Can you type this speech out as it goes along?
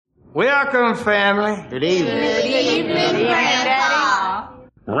Welcome, family. Good evening. Good evening, Grandpa.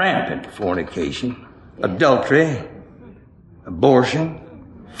 Rampant fornication, adultery, abortion,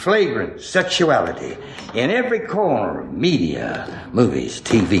 flagrant sexuality in every corner of media, movies,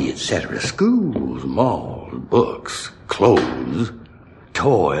 TV, etc. Schools, malls, books, clothes,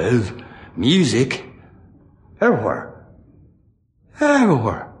 toys, music, everywhere.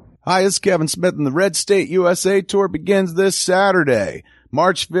 Everywhere. Hi, it's Kevin Smith, and the Red State USA Tour begins this Saturday,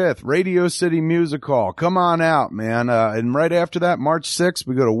 March 5th, Radio City Music Hall. Come on out, man. And right after that, March 6th,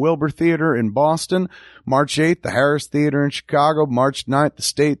 we go to Wilbur Theater in Boston. March 8th, the Harris Theater in Chicago. March 9th, the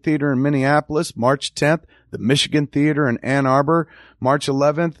State Theater in Minneapolis. March 10th, the Michigan Theater in Ann Arbor. March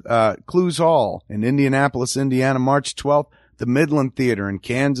 11th, Clues Hall in Indianapolis, Indiana. March 12th, the Midland Theater in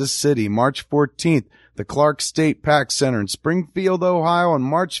Kansas City. March 14th, the Clark State Pack Center in Springfield, Ohio, and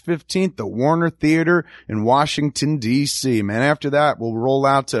March 15th, the Warner Theater in Washington, D.C. Man, after that, we'll roll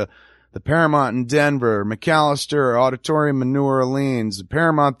out to the Paramount in Denver, McAllister Auditorium in New Orleans, the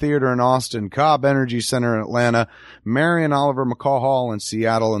Paramount Theater in Austin, Cobb Energy Center in Atlanta, Marion Oliver McCall Hall in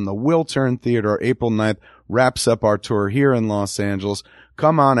Seattle, and the Wiltern Theater April 9th wraps up our tour here in Los Angeles.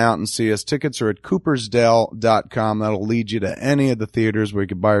 Come on out and see us. Tickets are at coopersdale.com. That'll lead you to any of the theaters where you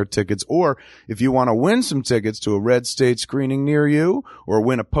can buy your tickets. Or if you want to win some tickets to a Red State screening near you or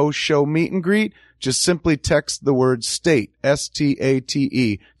win a post-show meet and greet, just simply text the word STATE,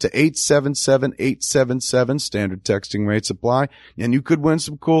 S-T-A-T-E, to 877-877. Standard texting rates apply, and you could win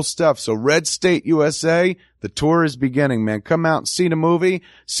some cool stuff. So Red State USA, the tour is beginning, man. Come out and see the movie.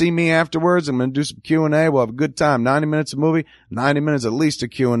 See me afterwards. I'm going to do some Q&A. We'll have a good time. 90 minutes of movie, 90 minutes at least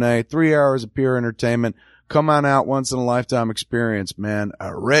of Q&A, 3 hours of pure entertainment. Come on out, once in a lifetime experience, man.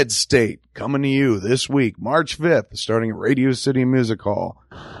 A Red State coming to you this week, March 5th, starting at Radio City Music Hall.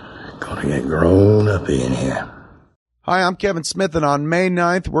 Gonna get grown up in here. Hi, I'm Kevin Smith, and on May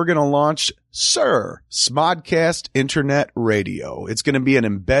 9th, we're going to launch Smodcast Internet Radio. It's going to be an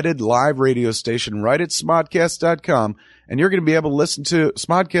embedded live radio station right at smodcast.com, and you're going to be able to listen to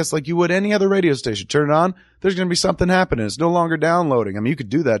Smodcast like you would any other radio station. Turn it on, there's going to be something happening. It's no longer downloading. I mean, you could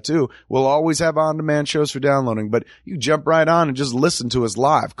do that too. We'll always have on-demand shows for downloading, but you jump right on and just listen to us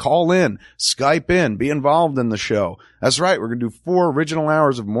live. Call in, Skype in, be involved in the show. That's right. We're going to do 4 original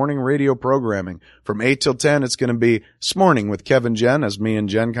hours of morning radio programming. From 8 till 10, it's going to be S'Morning with Kevin Jen, as me and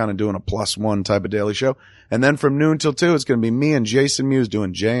Jen kind of doing a +1 type of daily show. And then from noon till 2, it's going to be me and Jason Mewes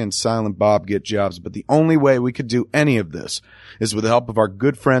doing Jay and Silent Bob Get Jobs. But the only way we could do any of this is with the help of our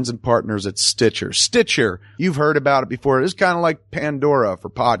good friends and partners at Stitcher. Stitcher, you've heard about it before. It's kind of like Pandora for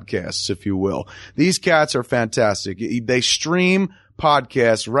podcasts, if you will. These cats are fantastic. They stream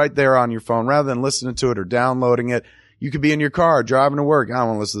podcasts right there on your phone rather than listening to it or downloading it. You could be in your car driving to work. I don't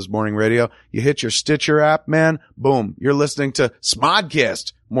want to listen to this morning radio. You hit your Stitcher app, man. Boom. You're listening to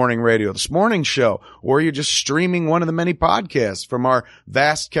Smodcast morning radio, this morning show, or you're just streaming one of the many podcasts from our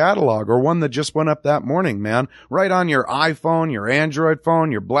vast catalog, or one that just went up that morning, man. Right on your iPhone, your Android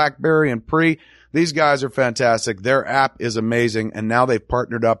phone, your BlackBerry and Pre. These guys are fantastic. Their app is amazing. And now they've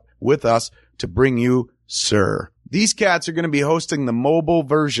partnered up with us to bring you Sir. These cats are going to be hosting the mobile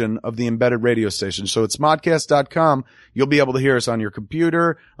version of the embedded radio station. So at smodcast.com, you'll be able to hear us on your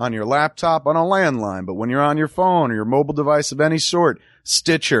computer, on your laptop, on a landline. But when you're on your phone or your mobile device of any sort,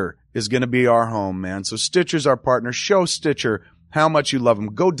 Stitcher is going to be our home, man. So Stitcher's our partner. Show Stitcher how much you love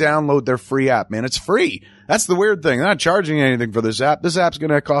them. Go download their free app, man. It's free. That's the weird thing. They're not charging anything for this app. This app's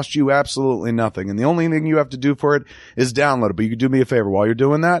going to cost you absolutely nothing. And the only thing you have to do for it is download it. But you can do me a favor while you're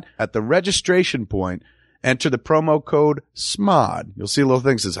doing that. At the registration point, enter the promo code SMOD. You'll see a little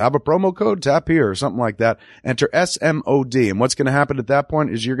thing that says, have a promo code? Tap here or something like that. Enter SMOD. And what's going to happen at that point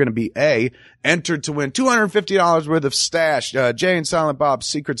is you're going to be entered to win $250 worth of stash, Jay and Silent Bob's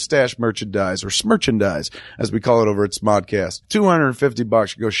secret stash merchandise, or smerchandise, as we call it over at Smodcast.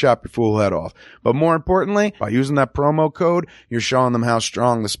 $250. You go shop your fool head off. But more importantly, by using that promo code, you're showing them how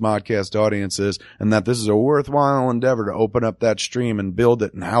strong the Smodcast audience is and that this is a worthwhile endeavor to open up that stream and build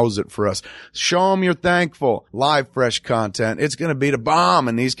it and house it for us. Show them you're thankful. Live, fresh content. It's going to be the bomb,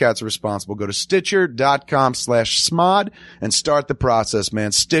 and these cats are responsible. Go to Stitcher.com/Smod and start the process,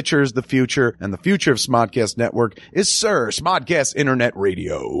 man. Stitcher's the future, and the future of Smodcast Network is Smodcast Internet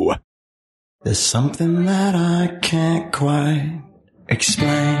Radio. There's something that I can't quite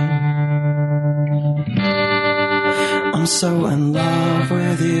explain. I'm so in love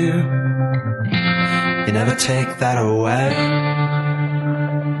with you. You never take that away.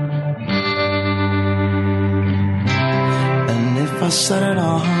 I said it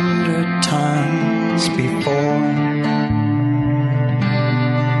 100 times before.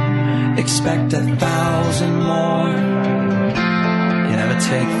 Expect 1,000 more. You never never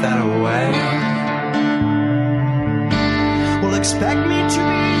take that away. Well, expect me to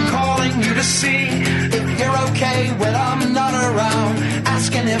be calling you to see if you're okay when I'm not around.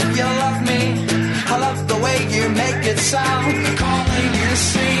 Asking if you love me, I love the way you make it sound. Calling you to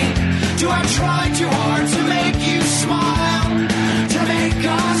see, do I try too hard to make you smile? To make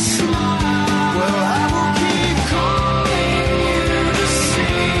us smile? Well, I will keep calling you to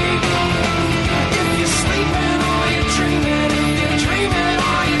see if you're sleeping or you're dreaming. If you're dreaming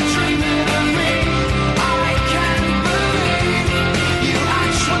or you're dreaming of me. I can't believe you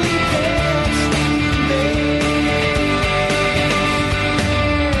actually picked me.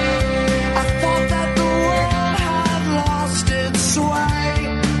 I thought that the world had lost its way.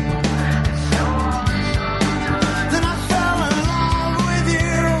 Then I fell in love with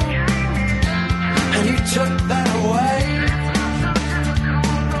you, and you took that away.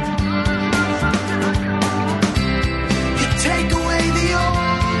 You take away the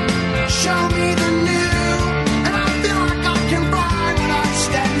old, show me the new, and I feel like I can fly when I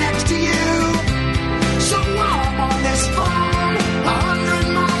stand next to you. So while I'm on this phone, 100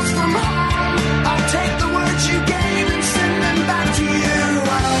 miles from home, I'll take the words you gave and send them back to you.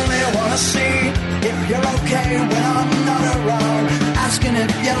 I only wanna see if you're okay when I'm not around. Asking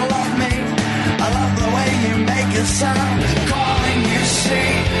if you love me, I love the way you make it sound. Calling you,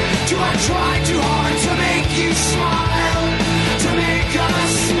 see, do I try too hard to make you smile? To make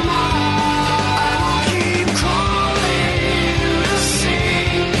us smile? I'll keep calling you to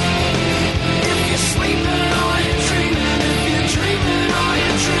see if you're sleeping or you're dreaming. If you're dreaming or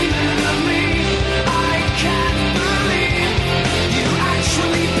you're dreaming of me. I can't believe you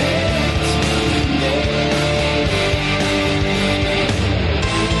actually picked me.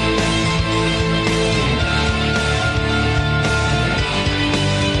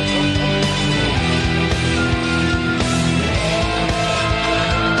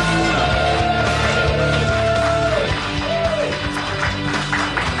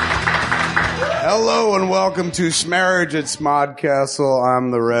 Hello and welcome to Smarriage at Smodcastle.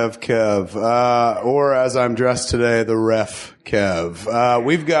 I'm the Rev Kev, or as I'm dressed today, the Ref Kev.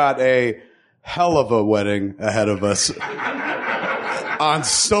 We've got a hell of a wedding ahead of us on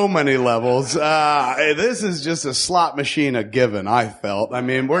so many levels. This is just a slot machine, a given, I felt. I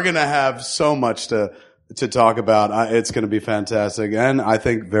mean, we're going to have so much to talk about. It's going to be fantastic and I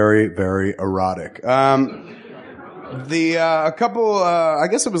think very, very erotic. A couple, I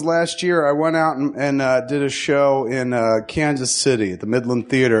guess it was last year, I went out and did a show in Kansas City at the Midland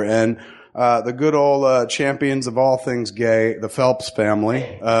Theater, and the good old champions of all things gay, the Phelps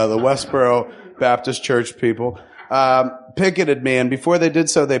family, the Westboro Baptist Church people, picketed me, and before they did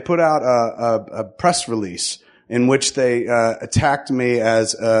so, they put out a press release in which they attacked me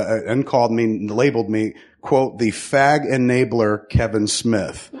as and labeled me, quote, the fag enabler Kevin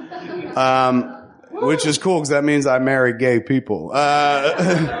Smith. Which is cool because that means I marry gay people,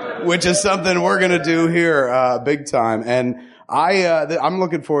 which is something we're going to do here big time. And I'm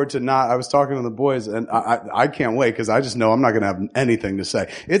looking forward to I was talking to the boys, and I can't wait because I just know I'm not going to have anything to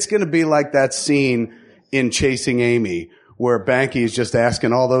say. It's going to be like that scene in Chasing Amy where Banky's just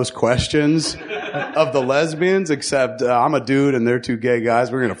asking all those questions of the lesbians, except I'm a dude and they're two gay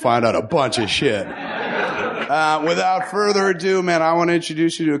guys. We're going to find out a bunch of shit. Without further ado, man, I want to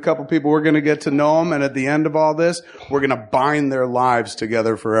introduce you to a couple people. We're going to get to know them, and at the end of all this, we're going to bind their lives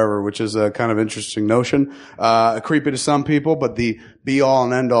together forever, which is a kind of interesting notion. Creepy to some people, but the be-all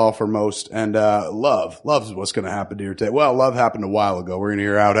and end-all for most. And love is what's going to happen to you today. Well, love happened a while ago. We're going to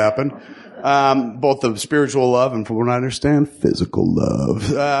hear how it happened. Both the spiritual love and, from what I understand, physical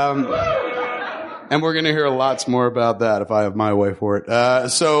love. And we're going to hear lots more about that if I have my way for it.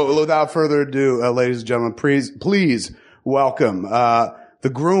 So without further ado, ladies and gentlemen, please welcome the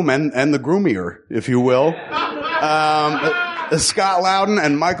groom and the groomier, if you will, Scott Loudon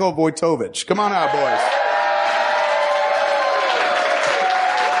and Michael Wojtowicz. Come on out, boys.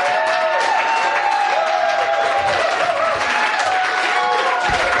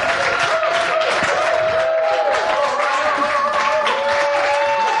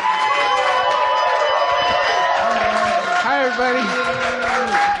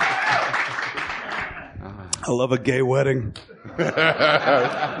 I love a gay wedding.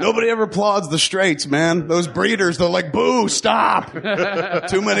 Nobody ever applauds the straights, man. Those breeders, they're like, boo, stop.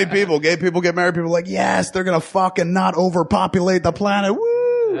 Too many people. Gay people get married. People are like, yes, they're going to fucking not overpopulate the planet.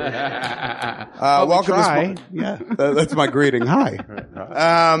 Woo. Welcome to yeah, that's my greeting. Hi.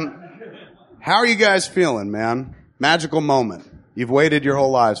 How are you guys feeling, man? Magical moment. You've waited your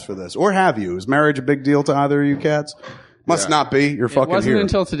whole lives for this. Or have you? Is marriage a big deal to either of you cats? Must not be. You're fucking here. It wasn't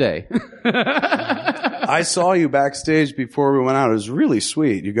until today. I saw you backstage before we went out. It was really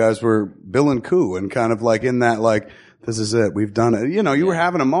sweet. You guys were Bill and Coo and kind of like in that like, this is it. We've done it. You know, you were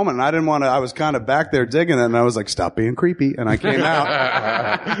having a moment and I didn't want to, I was kind of back there digging it and I was like, stop being creepy. And I came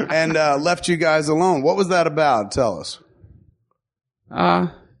out and left you guys alone. What was that about? Tell us.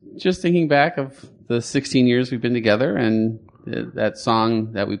 Just thinking back of the 16 years we've been together, and that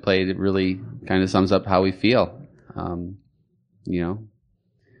song that we played, it really kind of sums up how we feel. You know.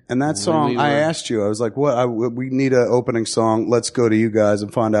 And that song, I asked you, I was like, we need an opening song. Let's go to you guys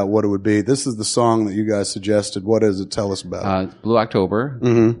and find out what it would be. This is the song that you guys suggested. What is it? Tell us about it. Blue October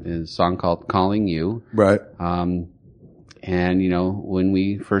is a song called Calling You. Right. And, you know, when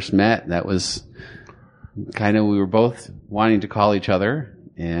we first met, that was kind of, we were both wanting to call each other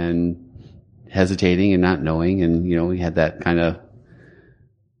and hesitating and not knowing. And, you know, we had that kind of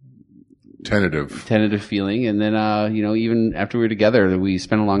tentative feeling. And then, you know, even after we were together, we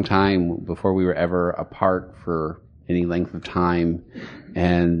spent a long time before we were ever apart for any length of time.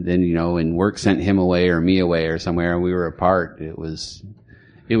 And then, you know, and work sent him away or me away or somewhere and we were apart. It was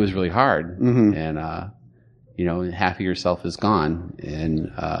really hard. And, you know, half of yourself is gone.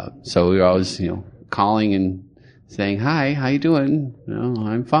 And, so we were always, you know, calling and saying, hi, how you doing? No,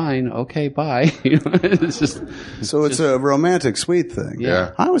 I'm fine. Okay, bye. You know, it's just. So it's a romantic, sweet thing.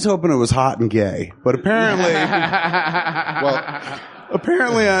 Yeah. I was hoping it was hot and gay, but apparently,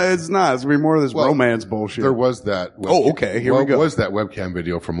 it's not. It's gonna be more of this romance bullshit. There was that. Okay. Here we go. Was that webcam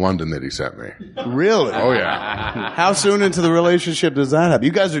video from London that he sent me? Really? Oh yeah. How soon into the relationship does that happen?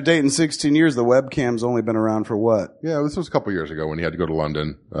 You guys are dating 16 years. The webcam's only been around for what? Yeah, this was a couple years ago when he had to go to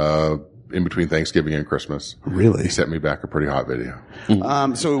London. In between Thanksgiving and Christmas. Really? He sent me back a pretty hot video.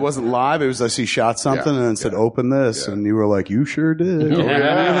 So it wasn't live. It was he shot something and then said, open this. Yeah. And you were like, you sure did. Oh,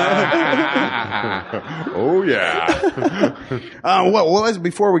 yeah. Oh, yeah. Well,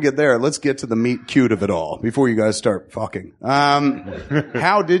 before we get there, let's get to the meet cute of it all before you guys start fucking.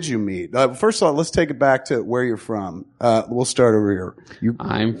 How did you meet? First of all, let's take it back to where you're from. We'll start over here.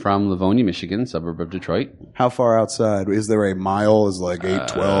 I'm from Livonia, Michigan, suburb of Detroit. How far outside? Is there a mile? Is like 8,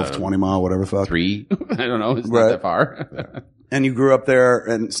 12, 20 mile, whatever the fuck? 3. I don't know. It's not that far. And you grew up there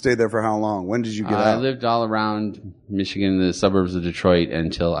and stayed there for how long? When did you get out? I lived all around Michigan, the suburbs of Detroit,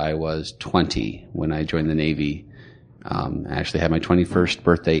 until I was 20 when I joined the Navy. I actually had my 21st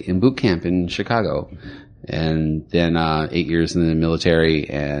birthday in boot camp in Chicago. And then 8 years in the military.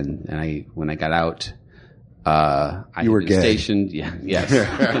 And when I got out, you were gay. Stationed,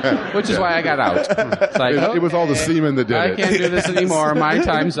 yes. Which is why I got out. It's like, it was all the semen that did I it. can't do this anymore. My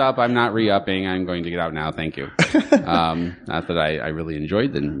time's up. I'm not re-upping. I'm going to get out now. Thank you. Not that I really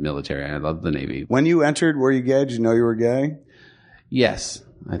enjoyed the military. I loved the Navy. When you entered, were you gay? Did you know you were gay? Yes,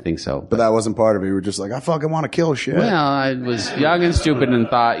 I think so. But that wasn't part of it. You were just like, I fucking want to kill shit. Well, I was young and stupid and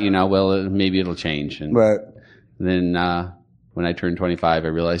thought, maybe it'll change. And right. Then when I turned 25, I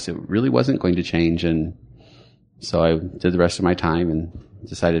realized it really wasn't going to change. And so I did the rest of my time and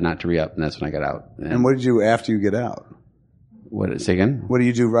decided not to re-up, and that's when I got out. And what did you do after you get out? Say again? What do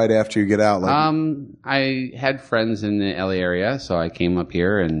you do right after you get out? I had friends in the LA area, so I came up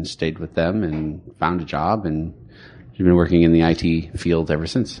here and stayed with them and found a job, and I've been working in the IT field ever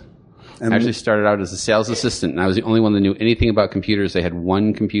since. I actually started out as a sales assistant, and I was the only one that knew anything about computers. They had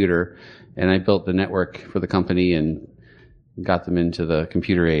one computer, and I built the network for the company and got them into the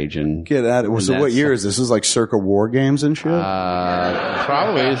computer age. And get at it. So what year is this? This is like circa war games and shit?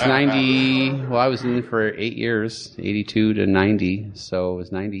 Probably. It was 90. Well, I was in for 8 years, 82 to 90. So it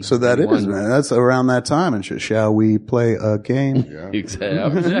was 90. So that is, man. That's around that time and shit. Shall we play a game? Yeah.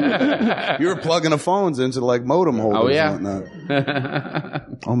 Exactly. You were plugging the phones into like modem holders and whatnot.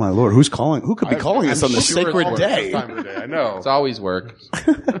 Oh my Lord. Who's calling? Who could be calling us on this sacred day? Time of the day? I know. It's always work.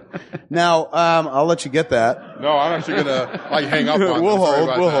 Now, I'll let you get that. No, I'm actually gonna hang up on. We'll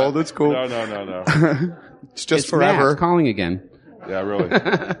hold. It's cool. No. It's just it's forever. Matt calling again. Yeah, really.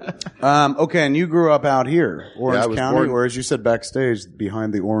 Okay, and you grew up out here, Orange County, born, or as you said, backstage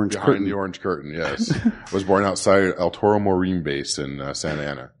behind the orange curtain. Behind the orange curtain, yes. I was born outside El Toro Marine Base in Santa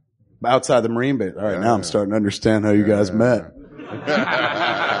Ana. Outside the Marine Base. All right, now I'm starting to understand how you guys met.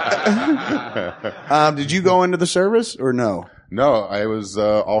 Did you go into the service or no? No, I was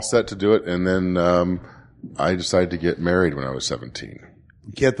all set to do it, and then I decided to get married when I was 17.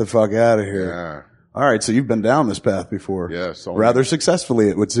 Get the fuck out of here. Yeah. All right, so you've been down this path before. Yes. Rather successfully,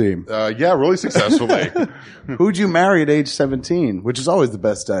 it would seem. Yeah, really successfully. Who'd you marry at age 17? Which is always the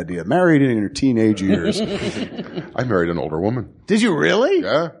best idea. Married in your teenage years. I married an older woman. Did you really?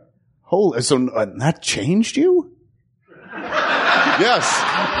 Yeah. Holy, so that changed you? Yes.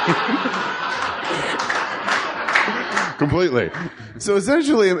 completely. So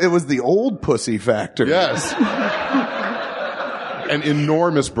essentially, it was the old pussy factor. Yes. And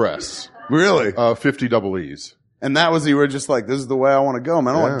enormous breasts. Really? 50 double E's. And that was, you were just like, this is the way I want to go,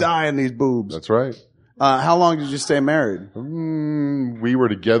 man. I want Yeah. to die in these boobs. That's right. How long did you stay married? We were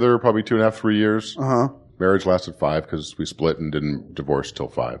together probably 2.5, 3 years. Uh-huh. Marriage lasted 5 because we split and didn't divorce till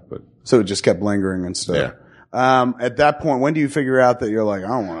 5. But So it just kept lingering and stuff. At that point, when do you figure out that you're like, I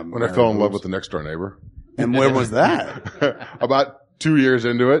don't want to when I fell in love with the next door neighbor, And when was that? about 2 years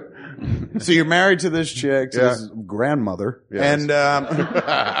into it. So you're married to this chick, to Yeah. this grandmother. Yes.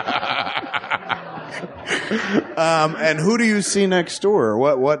 And who do you see next door?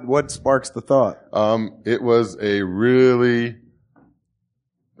 What sparks the thought? It was a really,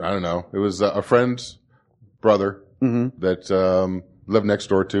 I don't know. It was a friend's brother that lived next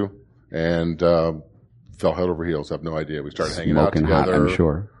door to, and fell head over heels. I have no idea. We started hanging out Smoking hot, together. I'm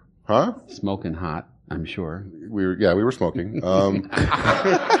sure. Huh? Smoking hot, I'm sure. We were smoking.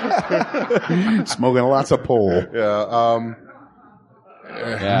 Smoking lots of pole.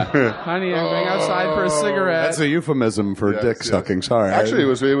 Yeah. Honey, I'm going outside for a cigarette. That's a euphemism for Yes, dick yes. sucking. Sorry. Actually,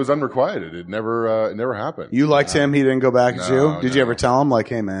 it was unrequited. It never happened. You liked him. He didn't go back at No, you. Did you no. ever tell him like,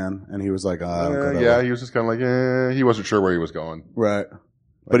 "Hey, man"? And he was like, "I don't go that yeah, way." he was just kind of like, he wasn't sure where he was going. Right.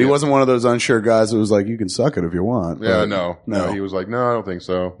 But he wasn't one of those unsure guys that was like, "You can suck it if you want." Yeah, But no. He was like, no, I don't think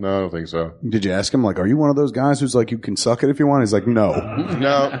so. No, I don't think so. Did you ask him like, "Are you one of those guys who's like, you can suck it if you want"? He's like, "No."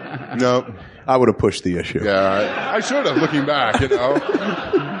 No. I would have pushed the issue. Yeah, I should have, looking back,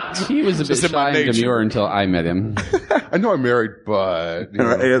 He was a bit Just in my shy and nature. demure until I met him. I know I'm married, but,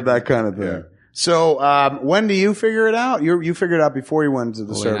 That kind of thing. Yeah. So, when do you figure it out? You figured it out before you went into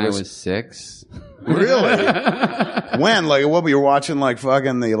the When service. I was 6. Really? When? Like, what? You were watching like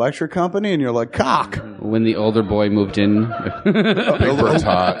fucking the Electric Company, and you're like, cock. When the older boy moved in, Big Bird's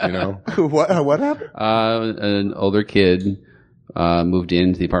hot, What happened? an older kid moved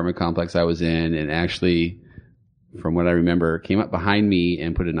into the apartment complex I was in, and actually, from what I remember, came up behind me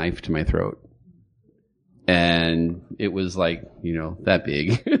and put a knife to my throat. And it was like, that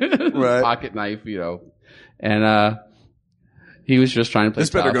big. Right. Pocket knife, And he was just trying to play This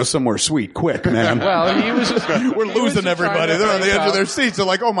better tough. go somewhere sweet, quick, man. Well, he was just... We're losing everybody. They're on the edge of their seats. They're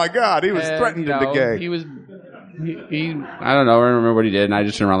like, oh my God, he was And, threatened to gay. He was... He, I don't know. I don't remember what he did, and I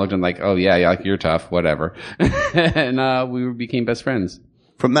just turned around, and looked at him like, "Oh yeah, like you're tough, whatever." And we became best friends.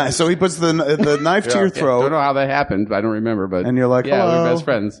 From that, so he puts the knife to your Don't throat, know how that happened. I don't remember, but And you're like, "Yeah, "Hello." we're best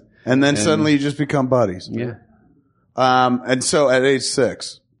friends." and then suddenly you just become buddies. Yeah. And so at age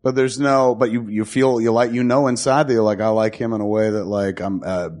 6, but there's no, but you feel, inside that you're like, I like him in a way that like,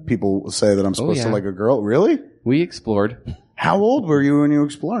 people say that I'm supposed to yeah. like a girl. Really? We explored. How old were you when you were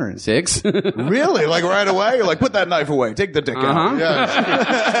exploring? 6. Really? Like right away? You're like, put that knife away. Take the dick out.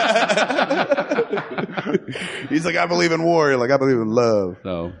 He's like, I believe in war. You're like, I believe in love.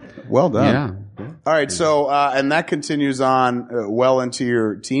 So Well done. yeah. All right. So, and that continues on well into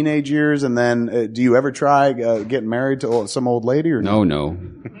your teenage years. And then do you ever try getting married to some old lady or No.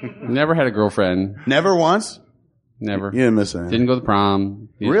 Never had a girlfriend. Never once? Never. You didn't miss anything. Didn't go to the prom.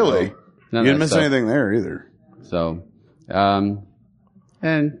 Really? None You of didn't that miss stuff. anything there either. So,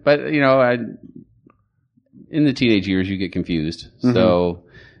 but in the teenage years you get confused. Mm-hmm. So,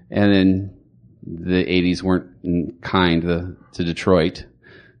 and then the 80s weren't kind to Detroit.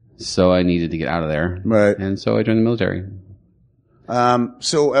 So I needed to get out of there. Right. And so I joined the military.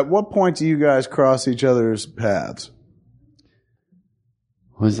 So at what point do you guys cross each other's paths?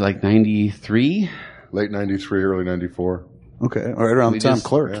 Was it like 93? Late 93, early 94. Okay. All right. Around the We time just-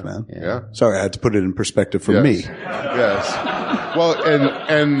 Clerks, man. Yeah. Sorry, I had to put it in perspective for Yes. me. Yes. Well,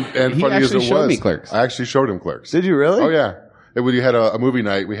 and He funny as actually it showed was, me Clerks. I actually showed him Clerks. Did you really? Oh yeah. We had a movie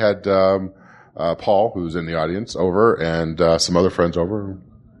night. We had Paul, who's in the audience, over, and some other friends over.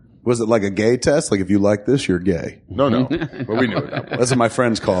 Was it like a gay test? Like if you like this, you're gay. No, but we knew it. That point. That's what my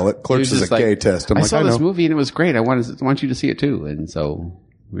friends call it. He Clerks was is a just like, gay test. I'm I like, saw I this know. movie and it was great. I want you to see it too. And so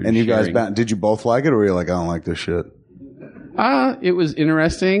we were And you guys, sharing. did you both like it, or were you like, I don't like this shit? It was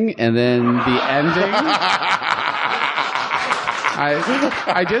interesting, and then the ending.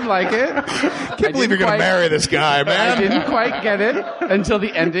 I did like it. I Can't believe you're going to marry this guy, I man. didn't quite get it until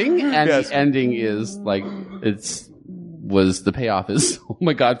the ending, and Yes. the ending is like the payoff is oh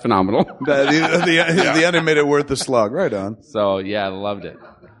my god phenomenal. The ending made it worth the slug. Right on. So yeah, I loved it.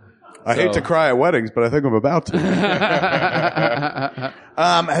 I hate to cry at weddings, but I think I'm about to.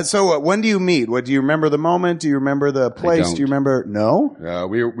 So when do you meet? What do you remember the moment? Do you remember the place? don't. Do you remember? No.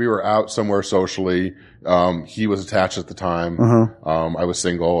 We were out somewhere socially. He was attached at the time. I was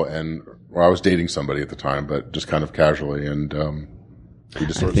single, I was dating somebody at the time, but just kind of casually. And we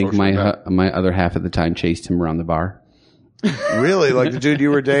just I sort of think socially met. my other half at the time chased him around the bar. Really? Like the dude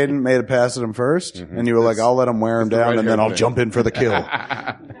you were dating made a pass at him first, and you were like, "I'll let him wear him down, and then I'll jump in for the kill."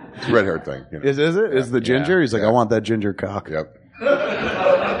 It's a red-haired thing. You know. Is it? Is the ginger? He's like, "I want that ginger cock." Yep.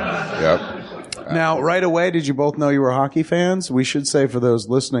 Yep. Now, right away, did you both know you were hockey fans? We should say for those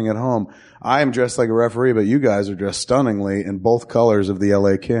listening at home, I am dressed like a referee, but you guys are dressed stunningly in both colors of the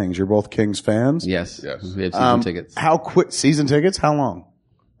LA Kings. You're both Kings fans? Yes. Yes. We have season tickets. How quick? Season tickets? How long?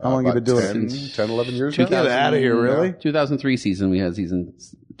 How long have you been doing 10, it? 10, 11 years Get now? out of here, really? 2003 season, we had season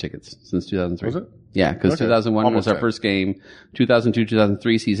tickets since 2003. Was it? Yeah, because Okay. 2001 Almost was our 10. first game. 2002,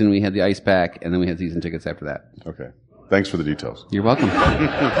 2003 season, we had the ice pack, and then we had season tickets after that. Okay. Thanks for the details. You're welcome.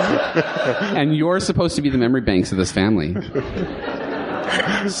 And you're supposed to be the memory banks of this family.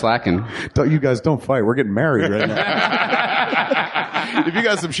 Slacking. You guys don't fight. We're getting married right now. If you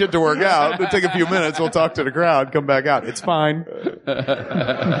got some shit to work out, it'll take a few minutes. We'll talk to the crowd, come back out. It's fine.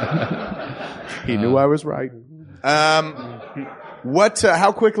 He knew I was right.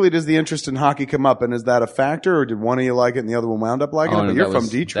 How quickly does the interest in hockey come up? And is that a factor, or did one of you like it and the other one wound up liking it? But you're from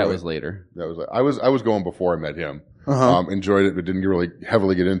Detroit. That was later. That was I was going before I met him. Enjoyed it, but didn't really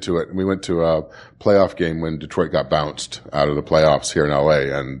heavily get into it. And we went to a playoff game when Detroit got bounced out of the playoffs here in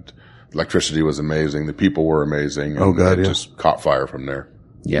LA, and electricity was amazing. The people were amazing. And it just caught fire from there.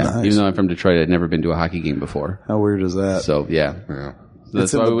 Yeah. Nice. Even though I'm from Detroit, I'd never been to a hockey game before. How weird is that? So, yeah. Yeah. So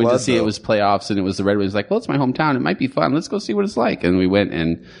that's in why the we went to blood, see though. it was playoffs, and it was the Red Wings. Like, well, it's my hometown. It might be fun. Let's go see what it's like. And we went,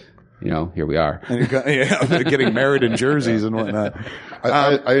 and, here we are. And you're getting married in jerseys and whatnot.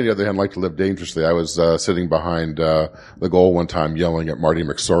 I, on the other hand, like to live dangerously. I was sitting behind the goal one time yelling at Marty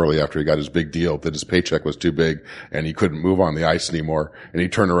McSorley after he got his big deal that his paycheck was too big and he couldn't move on the ice anymore. And he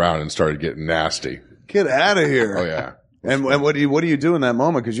turned around and started getting nasty. Get out of here. Oh, yeah. And what do you do in that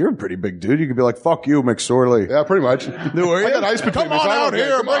moment? Because you're a pretty big dude. You could be like, "Fuck you, McSorley." Yeah, pretty much. Were you? I got ice between Come us. on I out don't care.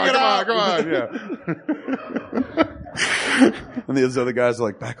 here, Come bring on, it come out. on, come on. Yeah. And these other guys are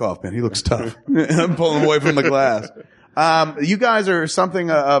like, "Back off, man. He looks tough." I'm pulling away from the glass. You guys are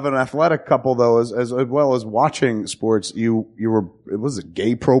something of an athletic couple, though, as well as watching sports. You were, was it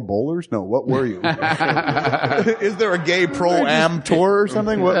gay pro bowlers? No, what were you? Is there a gay pro am tour or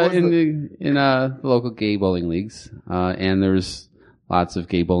something? In the local gay bowling leagues, and there's lots of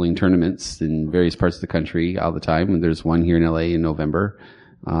gay bowling tournaments in various parts of the country all the time. And there's one here in LA in November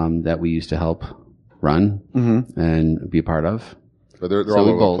that we used to help run and be a part of. But they're So all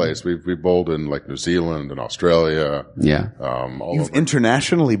we over bowled. the place. We've bowled in like New Zealand and Australia. Yeah. All You've over.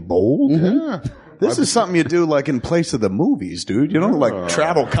 internationally bowled? Yeah. This is something you do like in place of the movies, dude. You don't like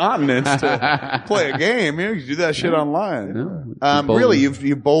travel continents to play a game. You can do that shit online. bowled Really, in-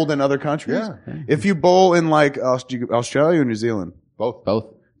 you've bowled in other countries? Yeah. If you bowl in like Australia or New Zealand, Both.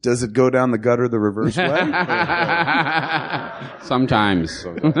 does it go down the gutter the reverse way? Sometimes.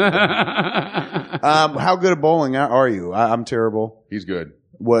 How good at bowling are you? I'm terrible. He's good.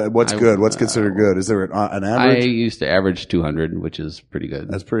 What's good? What's considered good? Is there an I average? used to average 200, which is pretty good.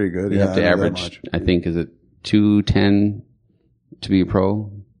 That's pretty good. You Yeah, have to I know that average, much. I think, is it 210 to be a pro?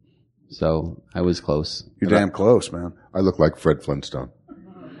 So I was close. You're damn close, man. I look like Fred Flintstone.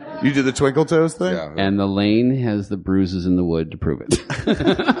 You do the twinkle toes thing? Yeah. And the lane has the bruises in the wood to prove it.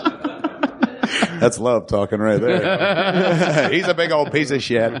 That's love talking right there. He's a big old piece of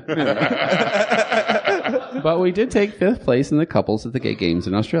shit. But we did take 5th place in the couples at the gay games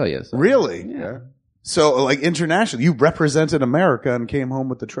in Australia. So. Really? Yeah. So, like, internationally, you represented America and came home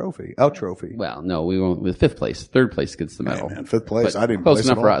with the trophy. Our trophy. Well, no, we went with 5th place. 3rd place gets the medal. Hey, man, 5th place. But I didn't close place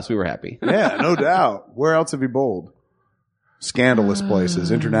enough at for all. us. We were happy. Yeah, no doubt. Where else have you bowled? Scandalous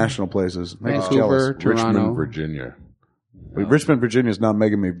places, international places. Make us jealous. Vancouver, Toronto. Richmond, Virginia. Richmond, Virginia is not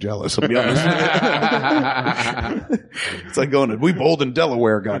making me jealous, I'll be honest with you. It's like going, we bowled in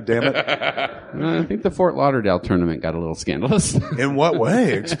Delaware, goddammit. I think the Fort Lauderdale tournament got a little scandalous. In what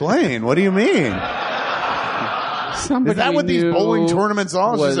way? Explain. What do you mean? Somebody Is that what these knew bowling tournaments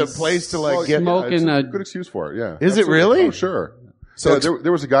are? It's was just a place to like get... smoking It's a a good excuse for it, yeah. Is it Absolutely. really? Oh, sure. So So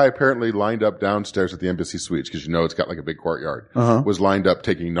there was a guy apparently lined up downstairs at the Embassy Suites because it's got like a big courtyard. Was lined up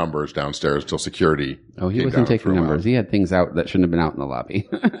taking numbers downstairs till security. Oh, he came wasn't down and taking threw him numbers. out. He had things out that shouldn't have been out in the lobby.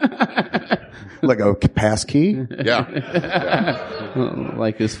 like a pass key? Yeah.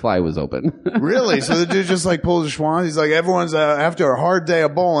 Like his fly was open. Really? So the dude just like pulls a schwanz. He's like, everyone's after a hard day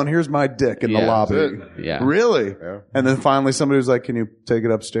of bowling. Here's my dick in the Yeah, lobby. that's it. Yeah. Really? Yeah. And then finally somebody was like, can you take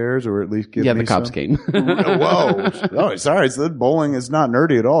it upstairs or at least give Yeah, me the cops some? came. Whoa. Oh, sorry. So bowling is not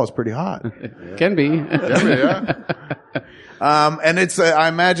nerdy at all. It's pretty hot. Can be. Yeah. And it's, I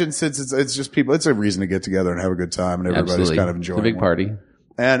imagine since it's just people, it's a reason to get together and have a good time and everybody's Absolutely. kind of It's enjoying a big it. party.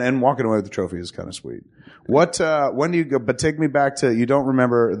 And walking away with the trophy is kind of sweet. When do you go, but take me back to, you don't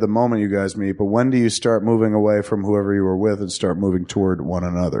remember the moment you guys meet, but when do you start moving away from whoever you were with and start moving toward one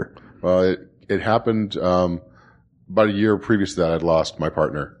another? Well, it happened, about a year previous to that. I'd lost my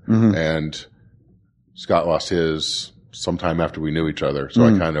partner, and Scott lost his sometime after we knew each other. So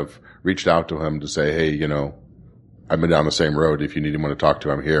I kind of reached out to him to say, hey, you know, I've been down the same road. If you need anyone to talk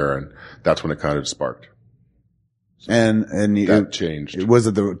to, I'm here. And that's when it kind of sparked. So and that changed. Was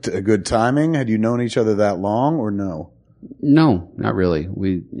it a good timing? Had you known each other that long or no? No, not really.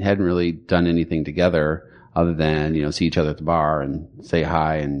 We hadn't really done anything together other than, you know, see each other at the bar and say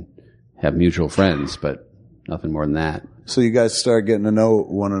hi and have mutual friends, but nothing more than that. So you guys started getting to know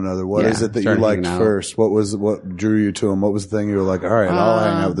one another. What is it that you started liked hanging out. first? What drew you to him? What was the thing you were like, all right, I'll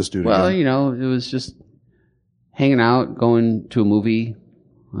hang out with this dude Well, again? you know, it was just hanging out, going to a movie,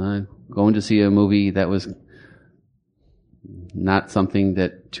 going to see a movie that was not something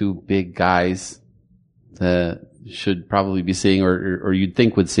that two big guys should probably be seeing or you'd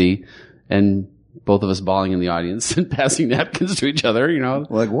think would see, and both of us bawling in the audience and passing napkins to each other, you know.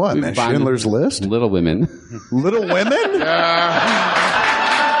 Like what, We man? bonded. Schindler's List? Little Women. Little Women?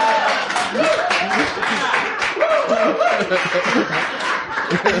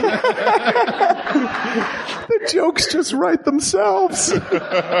 The jokes just write themselves.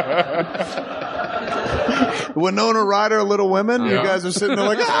 Winona Ryder, Little Women? You guys are sitting there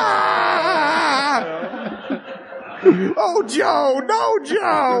like, ah! Oh, Joe! No,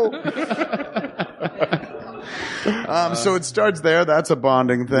 Joe! So it starts there. That's a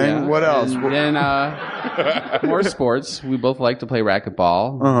bonding thing. Yeah. What else? And then more sports. We both like to play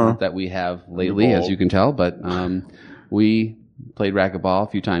racquetball. Not that we have lately, as you can tell, but we played racquetball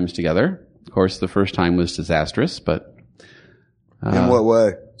a few times together. Of course, the first time was disastrous, but In what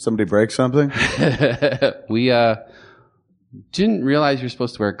way? Somebody break something? we didn't realize you're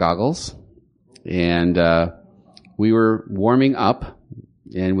supposed to wear goggles, and we were warming up,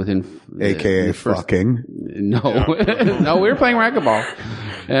 and within AKA the first, fucking. no, no, we were playing racquetball,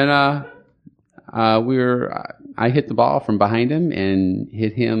 and I hit the ball from behind him and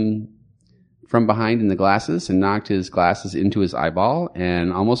hit him from behind in the glasses and knocked his glasses into his eyeball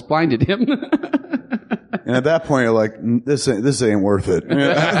and almost blinded him. And at that point, you're like, this ain't worth it. You're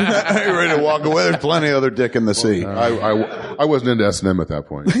ready to walk away. There's plenty of other dick in the sea. I wasn't into S&M at that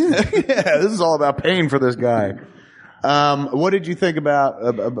point. Yeah, this is all about pain for this guy. What did you think about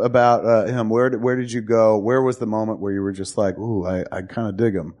him? Where did you go? Where was the moment where you were just like, ooh, I kind of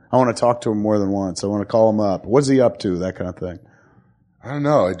dig him. I want to talk to him more than once. I want to call him up. What's he up to? That kind of thing. I don't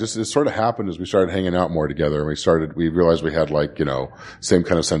know. It sort of happened as we started hanging out more together, and we realized we had, like, you know, same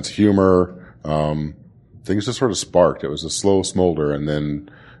kind of sense of humor. Things just sort of sparked. It was a slow smolder, and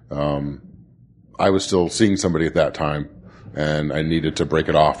then I was still seeing somebody at that time, and I needed to break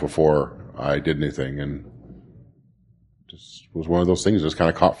it off before I did anything, and just was one of those things that just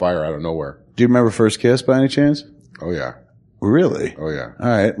kind of caught fire out of nowhere. Do you remember first kiss by any chance? Oh yeah. Really? Oh yeah. All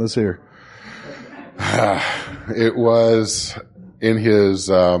right, let's hear. It was in his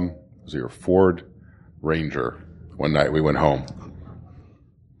was it your Ford Ranger. One night we went home.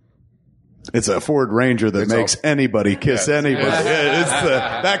 It's a Ford Ranger that makes anybody kiss anybody.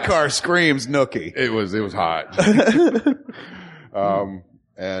 Yeah, that car screams nookie. It was hot.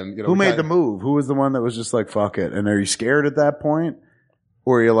 And you know, Who made the move? Who was the one that was just like, fuck it? And are you scared at that point?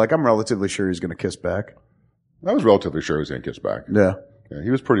 Or you're like, I'm relatively sure he's going to kiss back? I was relatively sure he was going to kiss back. Yeah. Yeah,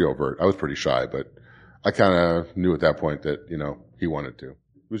 he was pretty overt. I was pretty shy, but I kind of knew at that point that, you know, he wanted to. It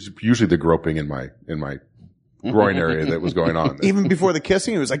was usually the groping in my groin area that was going on. Even before the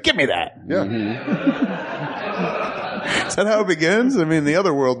kissing, he was like, give me that. Yeah. Is that how it begins? I mean, in the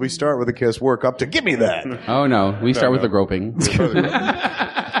other world, we start with a kiss, work up to give me that. Oh no, we start with the groping.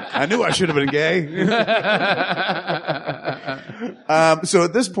 I knew I should have been gay. So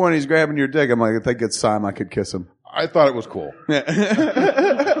at this point, he's grabbing your dick. I'm like, I think it's time I could kiss him. I thought it was cool.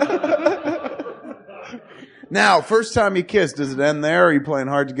 Now, first time you kiss, does it end there? Are you playing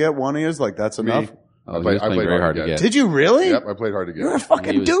hard to get? One of you is like, that's enough? Oh, he was playing very hard to get. Did you really? Yep, I played hard to get. You're a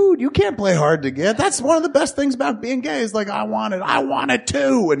fucking dude. You can't play hard to get. That's one of the best things about being gay is like, I want it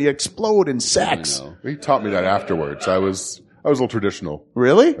too. And you explode in sex. He taught me that afterwards. I was a little traditional.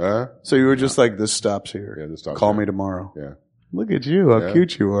 Really? Huh? So you were just like, this stops here. Yeah, this stops Call here. me tomorrow. Yeah. Look at you. How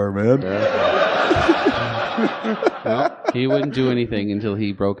cute you are, man. He wouldn't do anything until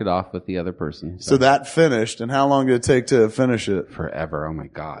he broke it off with the other person. So that finished. And how long did it take to finish it? Forever. Oh my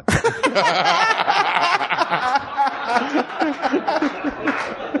God.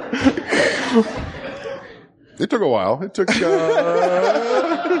 It took a while. It took 3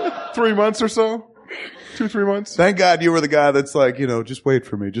 months or so. 2-3 months. Thank God you were the guy that's like, just wait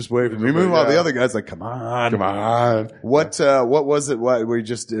for me. Just wait for me. Meanwhile, the other guy's like, come on. Come on. What was it? What, were you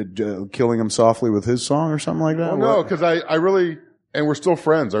just killing him softly with his song or something like that? Well, no, because I really, and we're still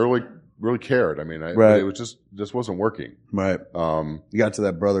friends. I really cared. I mean, Right. it was just wasn't working. Right. You got to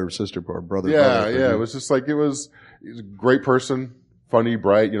that brother sister part, brother. Yeah, brother, yeah. It was just like, he was a great person, funny,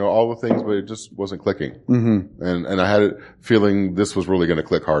 bright, all the things, but it just wasn't clicking. Mm-hmm. And I had a feeling this was really going to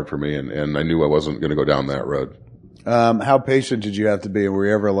click hard for me, and I knew I wasn't going to go down that road. How patient did you have to be? Were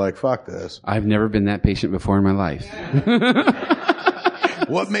you ever like, fuck this? I've never been that patient before in my life.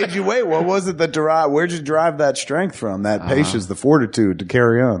 What made you wait? What was it that where'd you drive that strength from? That patience, the fortitude to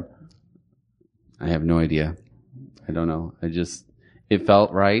carry on? I have no idea. I don't know. It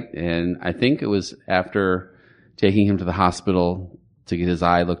felt right. And I think it was after taking him to the hospital to get his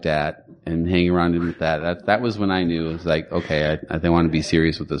eye looked at and hanging around him with that was when I knew it was like, okay, I want to be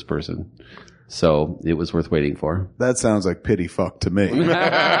serious with this person. So it was worth waiting for. That sounds like pity fuck to me. You're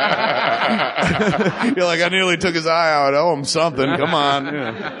like, I nearly took his eye out. I owe him something. Come on.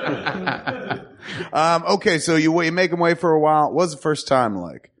 Okay, so you make him wait for a while. What was the first time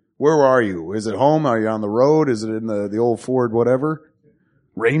like? Where are you? Is it home? Are you on the road? Is it in the old Ford whatever?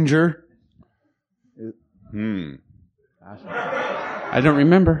 Ranger? I don't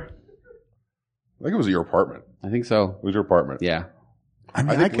remember. I think it was at your apartment. I think so. It was your apartment. Yeah. I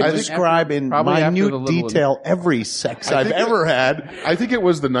mean, I can describe in minute detail every sex I've ever had. I think it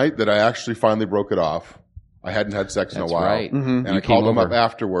was the night that I actually finally broke it off. I hadn't had sex in a while. Right. And I called him up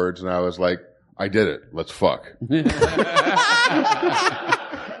afterwards, and I was like, I did it. Let's fuck.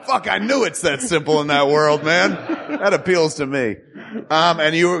 Fuck, I knew it's that simple in that world, man. That appeals to me.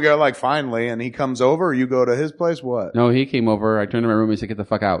 And you were like, finally, and he comes over, or you go to his place, what? No, he came over. I turned to my room and he said, get the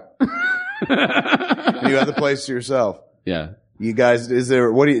fuck out. And you had the place to yourself. Yeah. You guys, do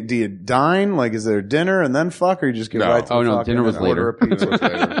you dine? Like, is there dinner and then fuck, or you just get right to the fuck dinner was and order a pizza? No.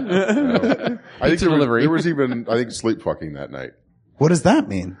 I think delivery. there was even, I think, sleep fucking that night. What does that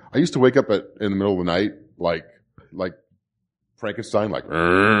mean? I used to wake up in the middle of the night, like Frankenstein, like.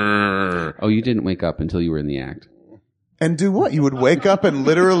 Oh, you didn't wake up until you were in the act. And do what? You would wake up and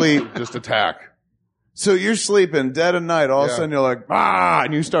literally just attack. So you're sleeping dead of night. All of a sudden you're like,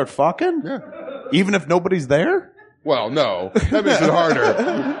 and you start fucking? Yeah. Even if nobody's there? Well, no. That makes it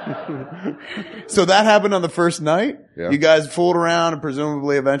harder. So that happened on the first night? Yeah. You guys fooled around and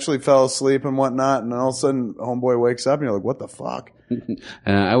presumably eventually fell asleep and whatnot, and all of a sudden homeboy wakes up and you're like, what the fuck? And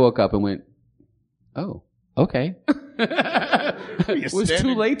I woke up and went, oh, okay. It was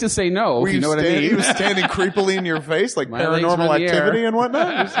too late to say no. You know what I mean? He was standing creepily in your face, like My legs were paranormal in the activity air. and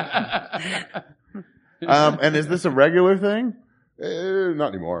whatnot. And is this a regular thing? Not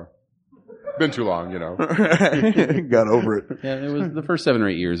anymore. Been too long, Got over it. Yeah, it was the first 7 or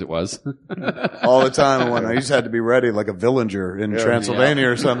 8 years it was. All the time and whatnot. You just had to be ready like a villager in Transylvania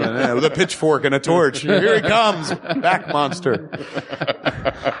or something. Yeah, with a pitchfork and a torch. Here he comes. Back monster.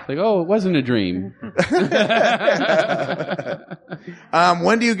 Like, oh, it wasn't a dream.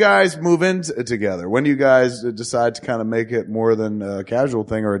 When do you guys move in together? When do you guys decide to kind of make it more than a casual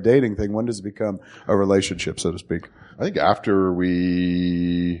thing or a dating thing? When does it become a relationship, so to speak? I think after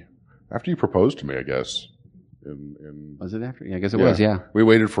you proposed to me, I guess. Was it after? Yeah, I guess it was, yeah. We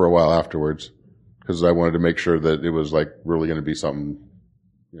waited for a while afterwards because I wanted to make sure that it was like really going to be something,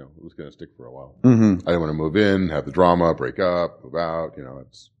 it was going to stick for a while. Mm-hmm. I didn't want to move in, have the drama, break up, move out,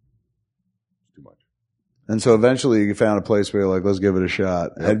 it's too much. And so eventually you found a place where you're like, let's give it a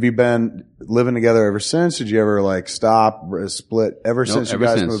shot. Yep. Have you been living together ever since? Did you ever like stop, split since you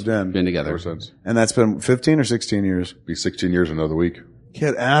guys moved in? Been together. Ever since. And that's been 15 or 16 years? Be 16 years another week.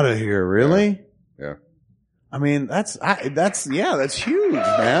 Get out of here. Really? Yeah. I mean, that's huge,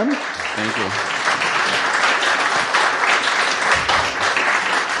 man. Thank you.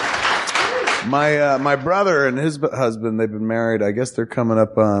 My brother and his husband, they've been married. I guess they're coming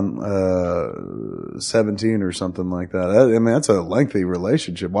up on 17 or something like that. I mean, that's a lengthy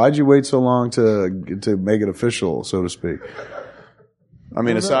relationship. Why'd you wait so long to make it official, so to speak? I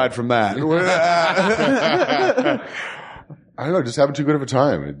mean, aside from that. I don't know, just having too good of a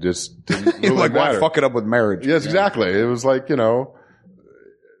time. It just didn't really like, matter. why fuck it up with marriage? Yes, exactly. It was like, I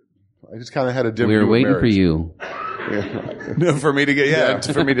just kind of had a dim We were view of waiting marriage. for you. For me to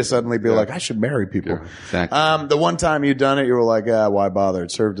for me to suddenly be like, I should marry people. Yeah. Exactly. The one time you'd done it, you were like, why bother?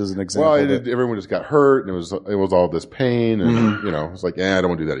 It served as an example. Well, everyone just got hurt, and it was all this pain, and it's like, I don't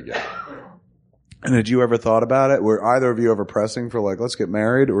want to do that again. And had you ever thought about it? Were either of you ever pressing for like, let's get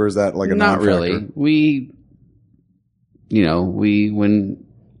married, or is that like a Not non-factor? really. When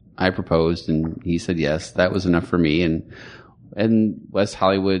I proposed and he said yes, that was enough for me. And and West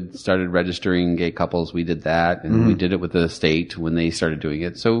Hollywood started registering gay couples. We did that, and we did it with the state when they started doing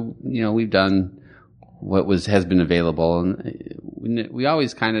it. So, we've done what has been available, and we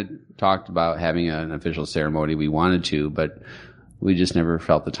always kind of talked about having an official ceremony. We wanted to, but we just never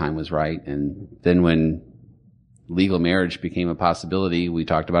felt the time was right. And then when legal marriage became a possibility, we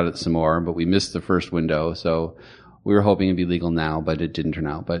talked about it some more, but we missed the first window. So we were hoping it'd be legal now, but it didn't turn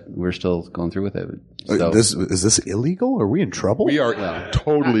out. But we're still going through with it. So, Is this illegal? Are we in trouble? We are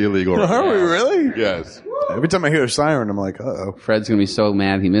totally illegal. Right Are now. we really? Yes. Every time I hear a siren, I'm like, uh-oh. Fred's going to be so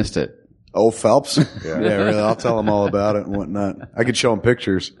mad he missed it. Oh, Phelps? Yeah, really. I'll tell him all about it and whatnot. I could show him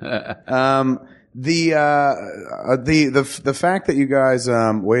pictures. The fact that you guys,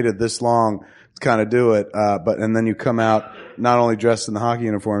 waited this long to kind of do it, and then you come out not only dressed in the hockey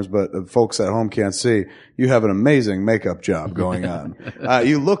uniforms, but folks at home can't see, you have an amazing makeup job going on.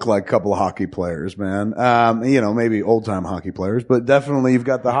 You look like a couple of hockey players, man. Maybe old time hockey players, but definitely you've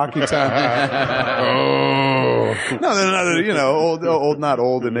got the hockey time. No, they're not, old, not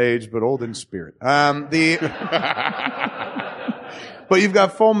old in age, but old in spirit. But you've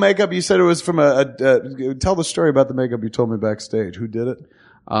got full makeup. You said it was from tell the story about the makeup you told me backstage. Who did it?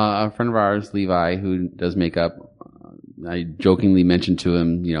 A friend of ours, Levi, who does makeup, I jokingly mentioned to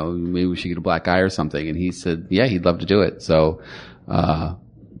him, maybe we should get a black eye or something. And he said, yeah, he'd love to do it. So,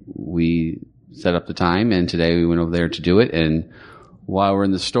 we set up the time, and today we went over there to do it. And while we're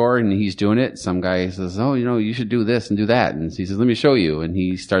in the store and he's doing it, some guy says, oh, you should do this and do that. And he says, let me show you. And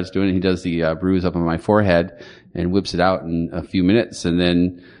he starts doing it. He does the bruise up on my forehead and whips it out in a few minutes. And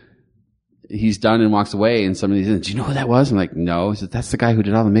then he's done and walks away. And somebody says, do you know who that was? I'm like, no. He says, that's the guy who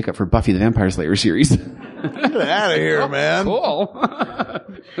did all the makeup for Buffy the Vampire Slayer series. Get out of here, man. Cool.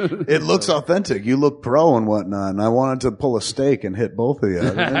 It looks authentic. You look pro and whatnot. And I wanted to pull a stake and hit both of you.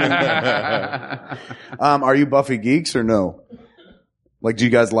 Are you Buffy geeks or no? Like, do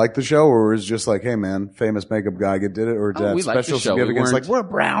you guys like the show, or is it just like, hey man, famous makeup guy did it, or did that special significance? Like, we're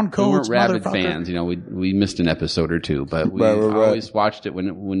brown coats, we weren't rabid fans. We missed an episode or two, but we always watched it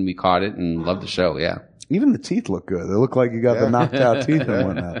when we caught it and loved the show. Yeah. Even the teeth look good. They look like you got the knocked out teeth and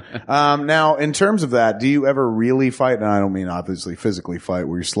whatnot. Now, in terms of that, do you ever really fight? And I don't mean obviously physically fight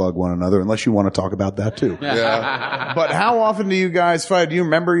where you slug one another, unless you want to talk about that too. Yeah. But how often do you guys fight? Do you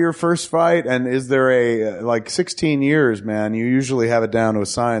remember your first fight? And is there 16 years, man, you usually have it down to a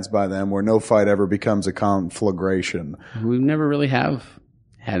science by then where no fight ever becomes a conflagration. We never really have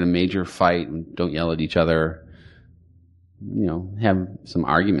had a major fight. We don't yell at each other. Have some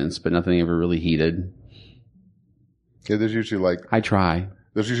arguments, but nothing ever really heated. Yeah, there's usually I try.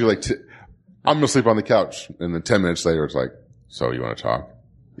 There's usually I'm going to sleep on the couch. And then 10 minutes later, it's like, so you want to talk?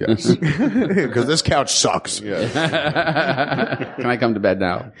 Yes. Because this couch sucks. Yeah. Can I come to bed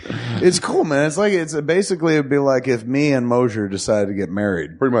now? It's cool, man. Basically it'd be like if me and Mosier decided to get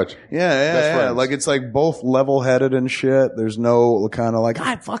married. Pretty much. Yeah. Friends. Like it's like both level-headed and shit. There's no kind of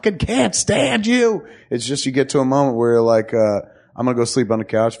I fucking can't stand you. It's just you get to a moment where you're like, I'm going to go sleep on the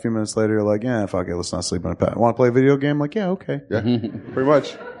couch. A few minutes later, you're like, yeah, fuck it. Let's not sleep on the couch. Want to play a video game? Like, yeah, okay. Yeah, pretty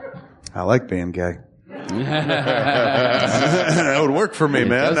much. I like being gay. That would work for me,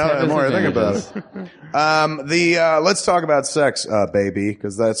 man. Now the more I think about it. Let's talk about sex, baby,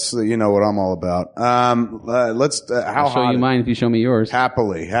 because that's, what I'm all about. I'll show you mine if you show me yours.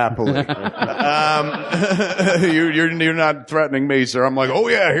 Happily. You're not threatening me, sir. I'm like, oh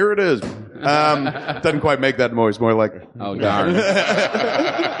yeah, here it is. Doesn't quite make that noise. More like, oh darn.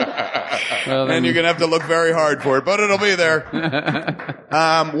 Well, and you're gonna have to look very hard for it, but it'll be there.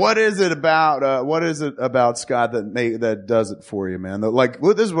 What is it about Scott that does it for you, man?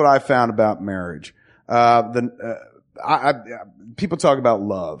 This is what I found about marriage. People talk about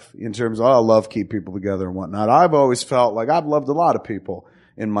love in terms of, love keep people together and whatnot. I've always felt like I've loved a lot of people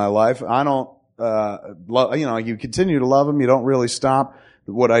in my life. I don't, you continue to love them. You don't really stop.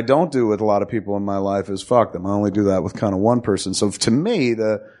 What I don't do with a lot of people in my life is fuck them. I only do that with kind of one person. So to me,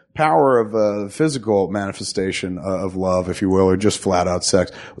 the power of physical manifestation of love, if you will, or just flat out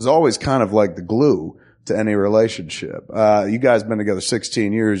sex, was always kind of like the glue to any relationship. You guys been together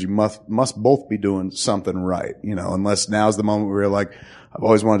 16 years. You must both be doing something right, unless now's the moment where you're like, I've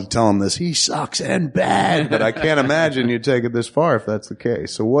always wanted to tell him this. He sucks and bad, but I can't imagine you take it this far if that's the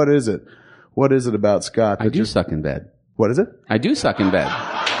case. So what is it? What is it about Scott? I do suck in bed. What is it? I do suck in bed.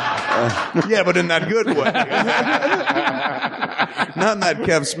 Yeah, but in that good way. Not in that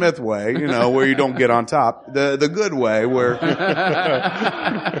Kev Smith way, where you don't get on top. The good way where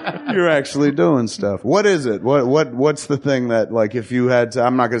you're actually doing stuff. What is it? What's the thing that, if you had to,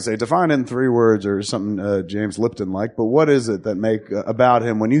 I'm not going to say define it in 3 words or something James Lipton like, but what is it that about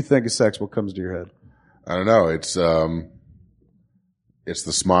him when you think of sex, what comes to your head? I don't know. It's it's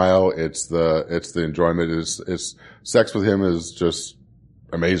the smile, it's the enjoyment. It's sex with him is just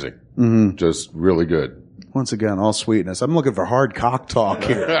amazing, just really good. Once again, all sweetness. I'm looking for hard cock talk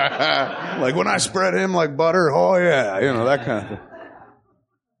here. Like when I spread him like butter, oh yeah, you know, that kind of thing.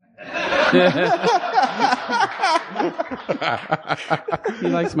 He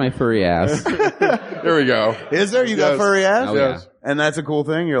likes my furry ass. There we go. Is there? You got furry ass? Oh, yeah. And that's a cool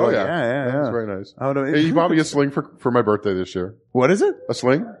thing? You're like, yeah. That's very nice. How do Hey, you bought me a sling for my birthday this year. What is it? A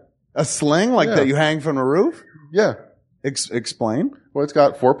sling? A sling like that you hang from the roof? Yeah. Explain. Well, it's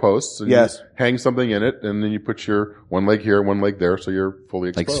got 4 posts. And Yes. you hang something in it, and then you put your one leg here, one leg there, so you're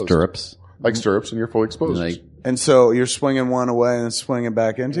fully Like exposed. stirrups. Like stirrups, and you're fully exposed. Like, And so you're swinging one away and swinging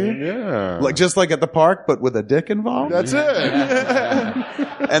back into you? yeah. Like just like at the park, but with a dick involved? That's it.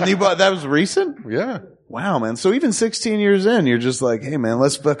 And you bought, that was recent? Yeah. Wow, man. So even 16 years in, you're just like, hey, man,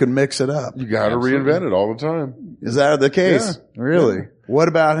 let's fucking mix it up. You gotta reinvent it all the time. Is that the case? Yeah. Really? Yeah. What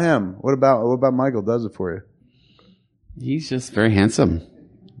about him? What about Michael does it for you? he's just very handsome.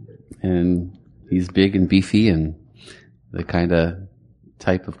 And he's big and beefy and the kind of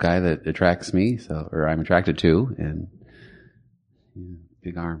type of guy that attracts me, or I'm attracted to, and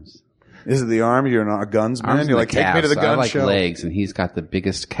big arms. Is it the arm? You're not a guns man? Arms You're and like, the take me to the calves. gun I like show. legs, and he's got the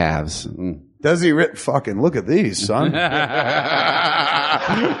biggest calves. Mm. Does he fucking look at these, son? Look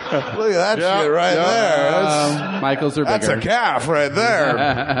at that shit right there. Michael's are bigger. That's a calf right there.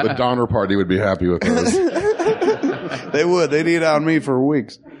 The Donner Party would be happy with those. They would. They'd eat on me for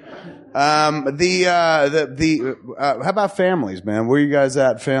weeks. How about families, man? Where you guys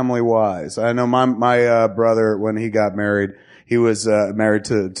at family wise? I know my brother, when he got married, he was married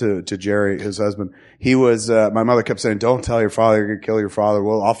to Jerry, his husband. He was my mother kept saying, "Don't tell your father, you're gonna kill your father."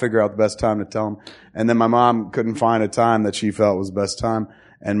 Well, I'll figure out the best time to tell him. And then my mom couldn't find a time that she felt was the best time.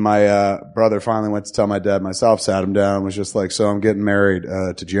 And my brother finally went to tell my dad myself, sat him down, and was just like, "So I'm getting married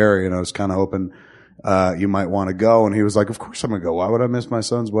to Jerry, and I was kind of hoping you might want to go." And he was like, "Of course I'm gonna go. Why would I miss my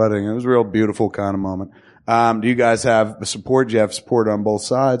son's wedding?" It was a real beautiful kind of moment. Do you guys have support? Do you have support on both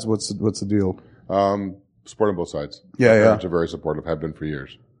sides? What's the deal? Support on both sides. Yeah, My yeah. parents are very supportive, have been for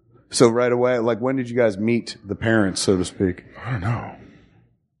years. So right away, like when did you guys meet the parents, so to speak? I don't know.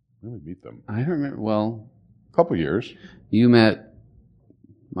 When did we meet them? I don't remember. Well, A couple years. you met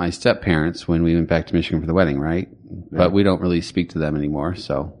my step parents when we went back to Michigan for the wedding, right? But we don't really speak to them anymore,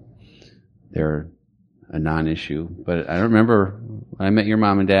 so they're a non-issue. But I don't remember. I met your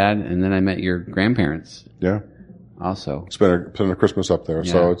mom and dad, and then I met your grandparents Yeah. also. Spent a Christmas up there.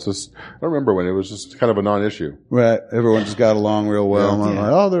 So Yeah. it's just, I don't remember when. It was just kind of a non-issue. Right. Everyone just got along real well. And I'm Yeah.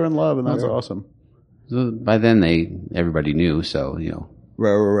 like, oh, they're in love, and that's Yeah. awesome. So by then, everybody knew, so,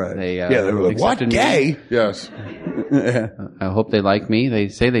 Right. They, They were like, what, accepted me. gay? Yes. I hope they like me. They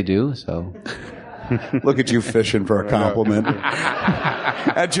say they do, so. Look at you fishing for a compliment.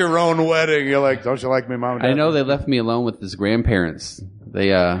 At your own wedding, you're like, don't you like me, Mom and Dad? I know they left me alone with his grandparents.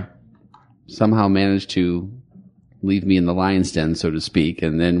 They somehow managed to leave me in the lion's den, so to speak.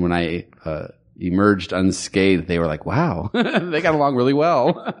 And then when I emerged unscathed, they were like, "Wow, they got along really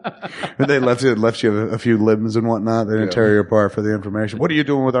well." They left you a few limbs and whatnot. They didn't tear you apart for the information. What are you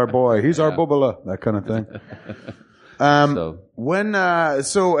doing with our boy? He's our boobala. That kind of thing. So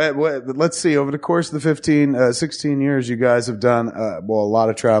Let's see, over the course of the 16 years, you guys have done, a lot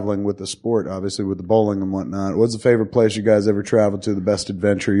of traveling with the sport, obviously with the bowling and whatnot. What's the favorite place you guys ever traveled to, the best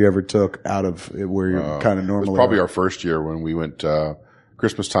adventure you ever took out of where you're kind of It normally was probably are? our first year when we went,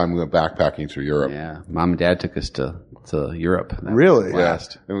 Christmas time, we went backpacking through Europe. yeah, Mom and Dad took us to Europe. That was Really? a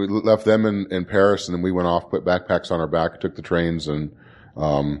blast. And we left them in Paris, and then we went off, put backpacks on our back, took the trains, and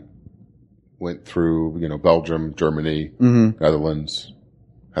went through, Belgium, Germany, Netherlands.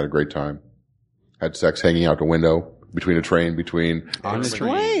 Had a great time. Had sex hanging out the window between a train, Explain. On the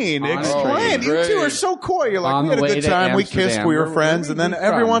train. You two are so coy. You're like, On we had the a way good to time. We kissed. Amsterdam. We were Where friends. And then you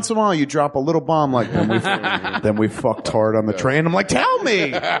every from? once in a while, you drop a little bomb like, then we fucked hard on the train. I'm like, tell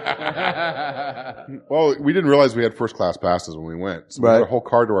me. Well, we didn't realize we had first class passes when we went. So we Right. had a whole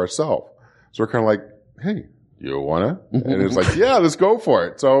car to ourselves. So we're kind of like, hey, you wanna? And it's like, yeah, let's go for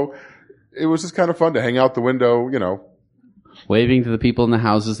it. So it was just kind of fun to hang out the window, Waving to the people in the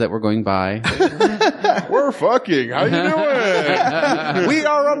houses that were going by. we're fucking. How you doing? We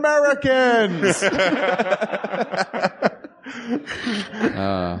are Americans.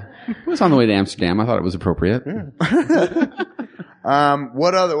 It was on the way to Amsterdam. I thought it was appropriate.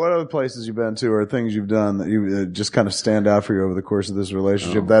 What other places you've been to or things you've done that you just kind of stand out for you over the course of this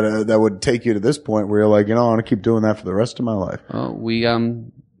relationship that would take you to this point where you're like, I want to keep doing that for the rest of my life? Well, we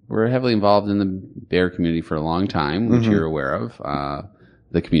were heavily involved in the bear community for a long time, which you're aware of.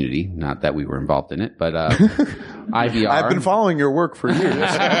 the community. Not that we were involved in it, but IVR. I've been following your work for years.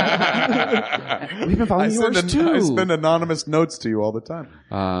 We've been following yours too. I send anonymous notes to you all the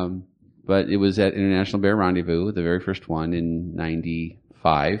time. But it was at International Bear Rendezvous, the very first one in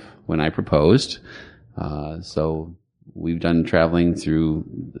 95 when I proposed. So we've done traveling through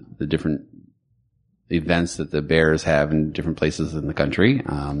the different events that the bears have in different places in the country.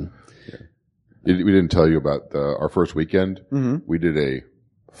 We didn't tell you about our first weekend. Mm-hmm. We did a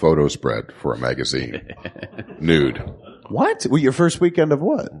photo spread for a magazine. Nude. What? Well, your first weekend of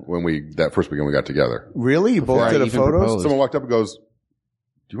what? That first weekend we got together. Really? You both Before I did a even photo? proposed. Someone walked up and goes, "Do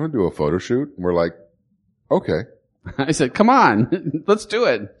you want to do a photo shoot?" And we're like, "Okay." I said, come on, let's do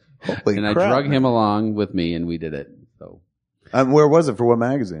it. Holy And I crap. drug him along with me and we did it. So Where was it? For what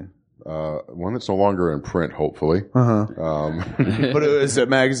magazine? One that's no longer in print, hopefully. Uh-huh. But But is it a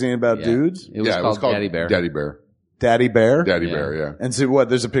magazine about yeah. dudes? It was called Daddy Bear. Daddy Bear. Daddy Bear? Daddy Yeah. Bear, yeah. And so what,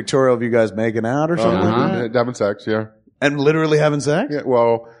 there's a pictorial of you guys making out or something? Uh-huh. Having sex, yeah. And literally having sex? Yeah,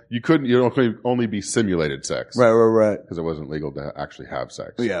 well, you don't only be simulated sex. Right. Because it wasn't legal to actually have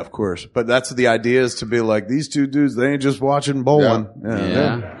sex. Yeah, of course. But that's the idea, is to be like, these two dudes, they ain't just watching bowling.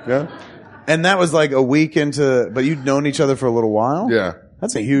 Yeah. Yeah. And that was like a week into, but you'd known each other for a little while? Yeah.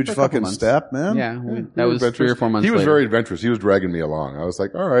 That's a huge For a couple fucking months. step, man. yeah, that was 3 or 4 months He was later. very adventurous. He was dragging me along. I was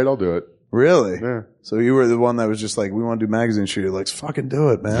like, all right, I'll do it. Really? Yeah. So you were the one that was just like, we want to do magazine shoot. You're like, fucking do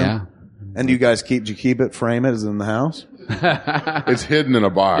it, man. Yeah. And do you guys keep it, frame it, is it in the house? It's hidden in a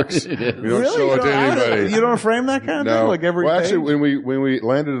box. You don't show it to anybody. You don't frame that kind of thing? No. Like every well, page? actually, when we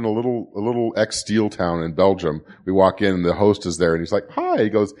landed in a little ex-steel town in Belgium, we walk in and the host is there and he's like, "Hi." He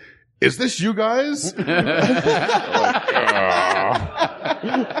goes, "Is this you guys?"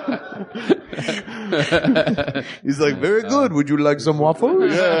 He's like, very good. Would you like some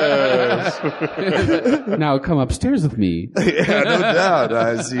waffles? Yes. Now come upstairs with me. Yeah, no doubt.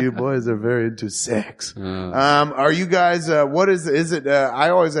 I see you boys are very into sex. Are you guys, what is it, I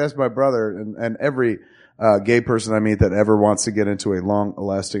always ask my brother and every, gay person I meet that ever wants to get into a long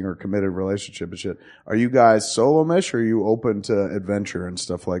lasting or committed relationship and shit. Are you guys solo-mish or are you open to adventure and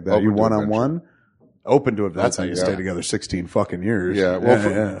stuff like that? Are you Open to one-on-one? Open to it. That's how you Yeah. stay together 16 fucking years. Yeah.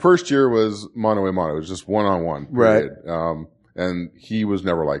 Well, first year was mano a mano. It was just one-on-one. Right. Period. And he was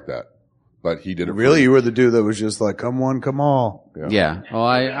never like that, but he did it. Really? You were the dude that was just like, come one, come all. Yeah. Well,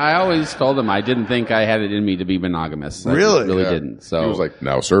 I always told him I didn't think I had it in me to be monogamous. I Really? really Yeah. didn't. So He was like,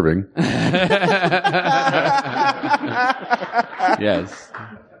 "Now serving." yes.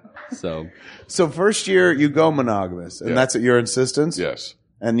 So So first year you go monogamous and Yeah. that's at your insistence? Yes.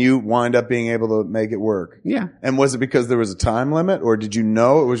 And you wind up being able to make it work. yeah. And was it because there was a time limit, or did you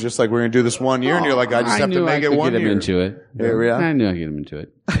know it was just like, we're going to do this 1 year, and you're like, I just have to knew make I it could 1 get him year? into it. Yeah. I knew I could get him into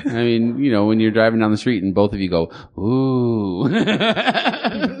it. I mean, when you're driving down the street and both of you go, ooh.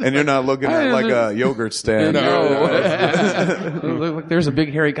 And you're not looking at like a yogurt stand. Look, there's a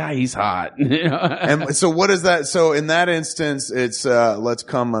big hairy guy. He's hot. And so what is that? So in that instance, it's, let's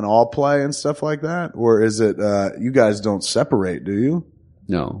come and all play and stuff like that? Or is it, you guys don't separate, do you?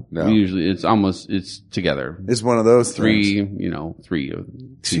 No. No. We usually, it's together. It's one of those Three. things. So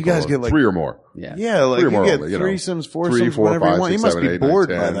you people. guys get like, 3 or more. Yeah. yeah, like Three or you more get only, threesomes, Three, foursomes, four, whatever you five, want. You six, must seven, be 8, 9, bored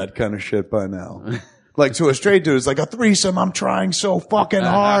by 10. that kind of shit by now. Like to a straight dude, it's like a threesome. I'm trying so fucking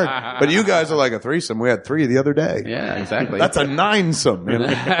hard. But you guys are like a threesome. We had 3 the other day. Yeah, exactly. That's a 9-some. You know?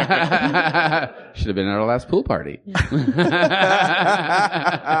 Should have been at our last pool party.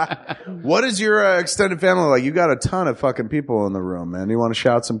 What is your extended family like? You got a ton of fucking people in the room, man. You want to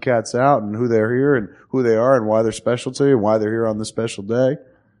shout some cats out and who they're here and who they are and why they're special to you and why they're here on this special day?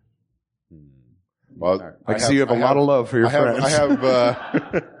 Well, I see you have a lot of love for your friends. I have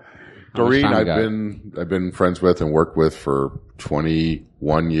Doreen. time I've you got? been friends with and worked with for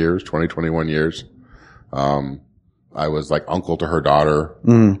 21 years. I was like uncle to her daughter.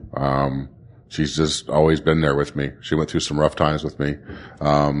 She's just always been there with me. She went through some rough times with me.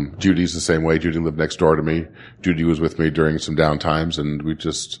 Judy's the same way. Judy lived next door to me. Judy was with me during some down times, and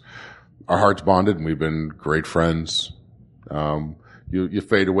our hearts bonded, and we've been great friends. You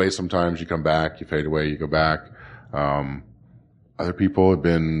fade away sometimes, you come back. You fade away, you go back. Other people have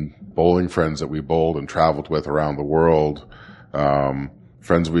been bowling friends that we bowled and traveled with around the world.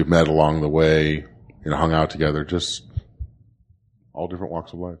 Friends we've met along the way, hung out together, just all different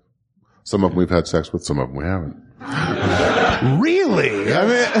walks of life. Some of them we've had sex with, some of them we haven't. Really? I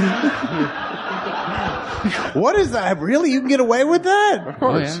mean, what is that? Really? You can get away with that? Of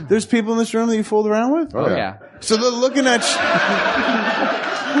course. Oh, yeah. There's people in this room that you fooled around with? Oh, Yeah. So they're looking at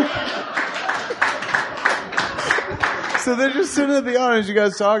So they're just sitting at the audience, you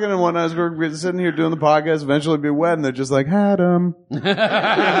guys talking, and one night we're sitting here doing the podcast, eventually be wed, and they're just like, Adam.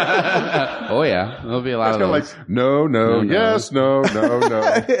 Oh yeah, there'll be a lot of Kind of those. like, no, yes, no.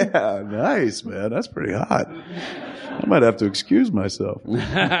 Yeah, nice, man. That's pretty hot. I might have to excuse myself. Were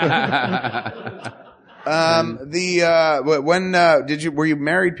you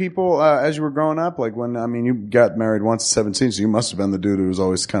married people, as you were growing up? Like you got married once at 17, so you must have been the dude who was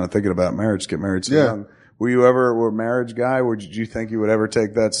always kind of thinking about marriage, get married so young. Were you ever a marriage guy, or did you think you would ever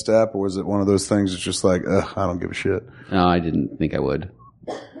take that step, or was it one of those things that's just like, ugh, I don't give a shit? No, I didn't think I would.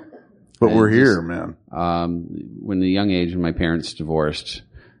 But we're here, man. When at a young age, when my parents divorced,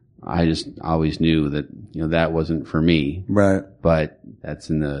 I just always knew that, that wasn't for me. Right. But that's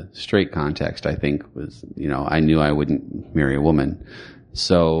in the straight context, I think, was, I knew I wouldn't marry a woman.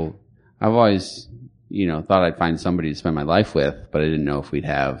 So I've always, thought I'd find somebody to spend my life with, but I didn't know if we'd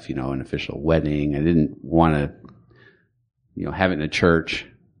have, an official wedding. I didn't want to, have it in a church,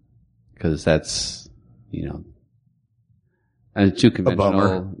 because that's, too conventional. A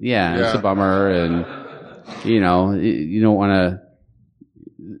bummer. Yeah, it's a bummer. And, you don't want to,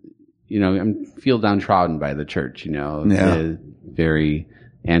 I feel downtrodden by the church, the very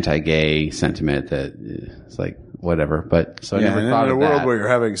anti-gay sentiment that it's like, whatever. But so I never thought in of a world that. where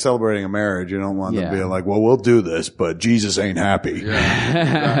you're celebrating a marriage, you don't want them being like, well, we'll do this, but Jesus ain't happy.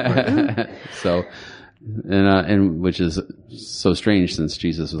 So, and which is so strange, since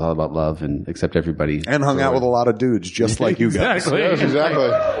Jesus was all about love and accept everybody. And hung out with a lot of dudes just like you guys.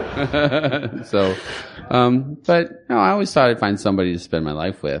 Exactly. So, but no, I always thought I'd find somebody to spend my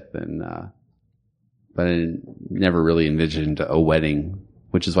life with, and but I never really envisioned a wedding,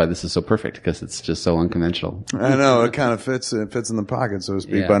 which is why this is so perfect, because it's just so unconventional. I know, it kind of fits. It fits in the pocket, so to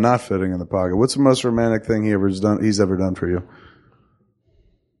speak, Yeah. by not fitting in the pocket. What's the most romantic thing he's ever done for you?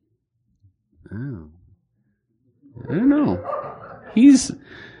 Oh, I don't know. He's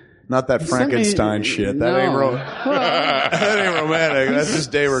Not that Frankenstein shit. That ain't that ain't romantic. That's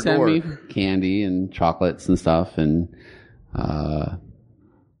just day sent me record. candy and chocolates and stuff, and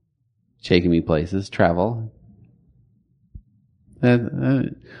taking me places, travel. We're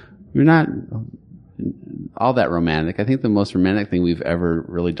not all that romantic. I think the most romantic thing we've ever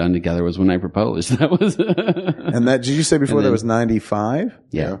really done together was when I proposed. That was. And that, did you say before, And that then- was 95?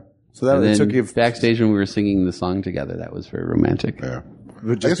 Yeah. So that And it then took you backstage when we were singing the song together. That was very romantic. Yeah.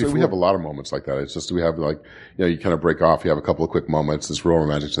 but I just guess we have a lot of moments like that. It's just we have you kind of break off. You have a couple of quick moments. It's real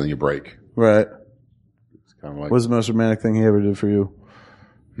romantic, and then you break. right. It's kind of like What was the most romantic thing he ever did for you?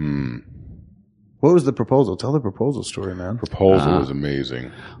 What was the proposal? Tell the proposal story, man. proposal was amazing.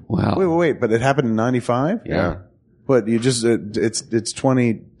 Wow. Wait, but it happened in 95? Yeah. But you just, it's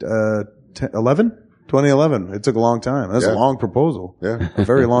 2011? 2011. It took a long time. That's a Yeah. long proposal. Yeah. A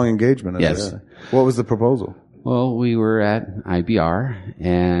very long engagement. I Yes. guess. What was the proposal? Well, we were at IBR,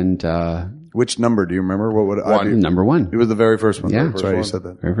 and Which number do you remember? What would I be? number one. It was the very first one. Yeah. That's right. You said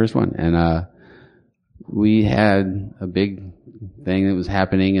that. Very first one. And we had a big thing that was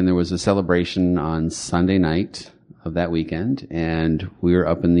happening, and there was a celebration on Sunday night of that weekend, and we were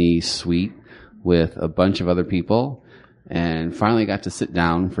up in the suite with a bunch of other people, and finally got to sit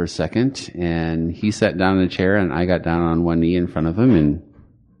down for a second, and he sat down in a chair, and I got down on one knee in front of him and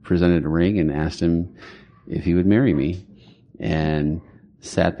presented a ring and asked him if he would marry me, and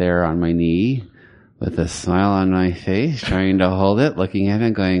sat there on my knee with a smile on my face, trying to hold it, looking at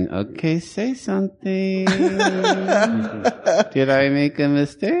it, going, okay, say something. Did I make a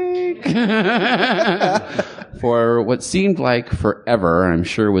mistake? For what seemed like forever, I'm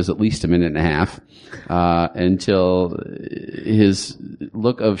sure it was at least a minute and a half, until his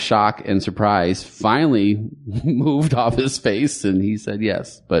look of shock and surprise finally moved off his face, and he said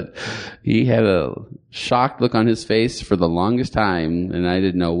yes. But he had a shocked look on his face for the longest time, and I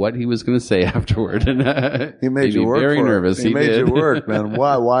didn't know what he was going to say afterward. And He made you me work very for nervous. it. He made did. you work, man.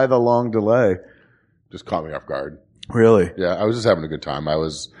 Why the long delay? Just caught me off guard. Really? Yeah, I was just having a good time.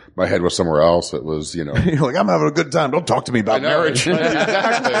 My head was somewhere else. It was, You're like, I'm having a good time. Don't talk to me about marriage.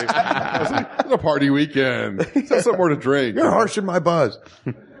 Exactly. I was like, it's a party weekend. Let's have some more to drink. You're harshing my buzz.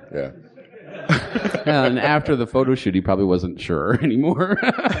 Yeah. And after the photo shoot, he probably wasn't sure anymore.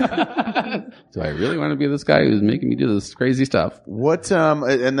 Do I really want to be this guy who's making me do this crazy stuff? What,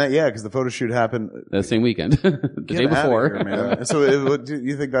 and that, yeah, because the photo shoot happened That same weekend, the day Get outta before. here, man. And so do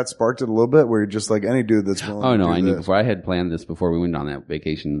you think that sparked it a little bit where you're just like any dude that's willing Oh to no, do I knew this? before. I had planned this before we went on that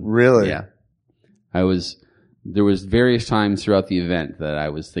vacation. Really? Yeah. There was various times throughout the event that I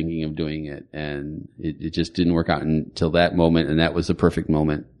was thinking of doing it, and it just didn't work out until that moment, and that was the perfect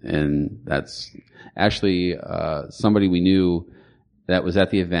moment. And that's actually somebody we knew that was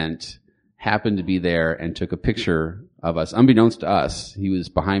at the event happened to be there and took a picture of us. Unbeknownst to us, he was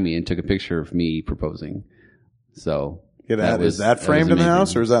behind me and took a picture of me proposing. So Is that framed in the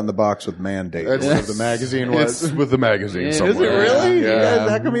house, or is that in the box with mandate? That's Where the magazine was. It's with the magazine Is it somewhere. really? Yeah.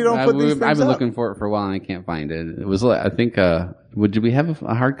 How come you don't put these things I've been up? looking for it for a while and I can't find it. It was, I think, did we have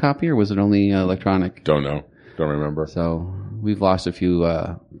a hard copy or was it only electronic? Don't know. Don't remember. So we've lost a few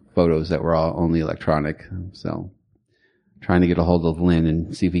photos that were all only electronic. So trying to get a hold of Lynn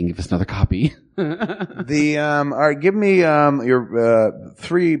and see if he can give us another copy. All right, give me your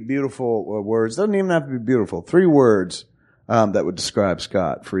 3 beautiful words. Doesn't even have to be beautiful. 3 words that would describe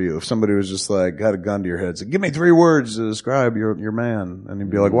Scott for you. If somebody was just like had a gun to your head, said, "Give me 3 words to describe your man," and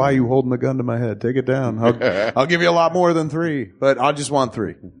you'd be like, "Why are you holding the gun to my head? Take it down. I'll give you a lot more than 3, but I just want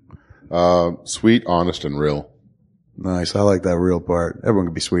 3." Sweet, honest, and real. Nice. I like that real part. Everyone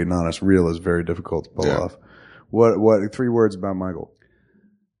can be sweet and honest. Real is very difficult to pull Yeah. off. What 3 words about Michael?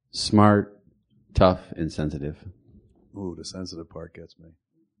 Smart, tough, and sensitive. Ooh, the sensitive part gets me.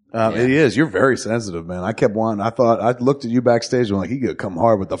 It is. You're very sensitive, man. I kept wanting. I looked at you backstage and like, he could come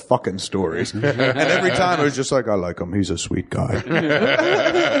hard with the fucking stories. And every time it was just like, I like him. He's a sweet guy.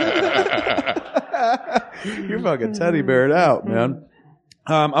 You're fucking teddy beared out, man.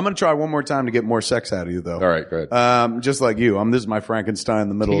 I'm going to try one more time to get more sex out of you, though. All right, go ahead. Just like you. This is my Frankenstein in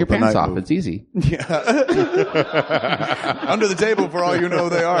the middle Take your of the pants night off. move. It's easy. Under the table for all you know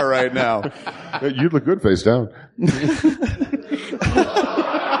they are right now. You look good face down.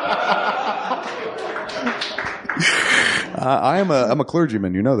 I'm a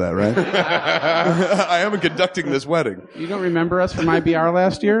clergyman. You know that, right? I am conducting this wedding. You don't remember us from IBR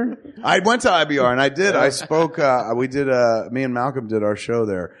last year? I went to IBR and I did. I spoke. Me and Malcolm did our show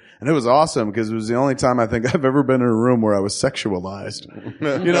there, and it was awesome because it was the only time I think I've ever been in a room where I was sexualized.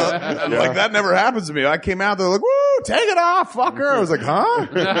 You know, like that never happens to me. I came out there like, "Woo, take it off, fucker!" I was like, "Huh?"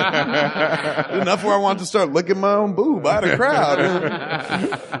 Enough where I wanted to start licking my own boob out of crowd.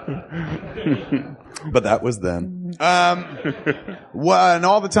 But that was then. Well, and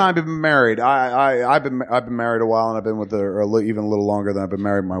all the time I've been married. I've been married a while, and I've been with her even a little longer than I've been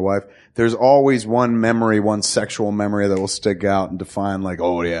married with my wife. There's always one memory, one sexual memory that will stick out and define like,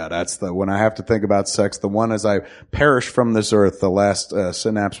 oh yeah, that's when I have to think about sex. The one as I perish from this earth, the last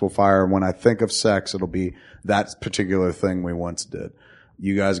synapse will fire. And when I think of sex, it'll be that particular thing we once did.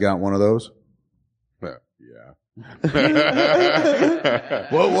 You guys got one of those? Yeah.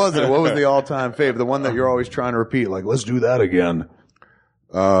 What was it? What was the all-time fave? The one that you're always trying to repeat, like, let's do that again.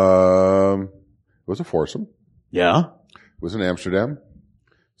 It was a foursome. Yeah? It was in Amsterdam.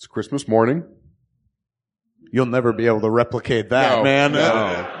 It's Christmas morning. You'll never be able to replicate that, man.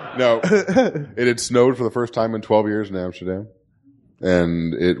 No. It had snowed for the first time in 12 years in Amsterdam.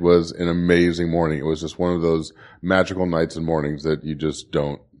 And it was an amazing morning. It was just one of those magical nights and mornings that you just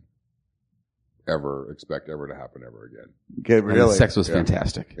don't ever expect ever to happen ever again. Okay, And the really? sex was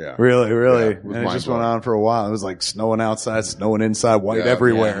fantastic. Yeah. Really? Yeah, it and was it just mind-blowing. went on for a while. It was like snowing outside, snowing inside, white Yeah,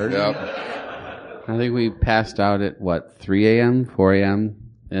 everywhere. Yeah. I think we passed out at 3 a.m., 4 a.m.,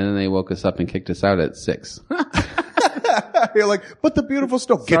 and then they woke us up and kicked us out at 6. You're like, but the beautiful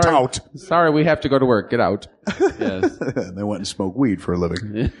snow. Get Sorry. out. Sorry, we have to go to work. Get out. Yes. And they went and smoked weed for a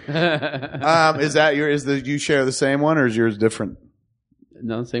living. Is that you share the same one or is yours different?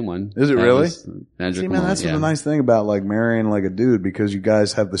 No, same one. Is it That really? was magical See, man, moment, that's yeah. the nice thing about like marrying like a dude because you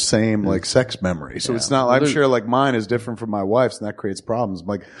guys have the same like sex memory. So it's not. I'm sure like mine is different from my wife's, and that creates problems. I'm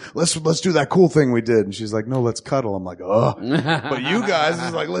like, let's do that cool thing we did, and she's like, no, let's cuddle. I'm like, oh, but you guys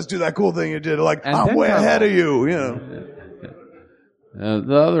is like, let's do that cool thing you did. Like, And I'm then way cuddle. ahead of you. You know.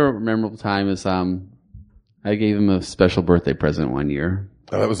 The other memorable time is I gave him a special birthday present one year.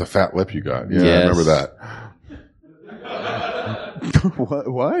 Oh, that was a fat lip you got. Yeah, Yes. I remember that.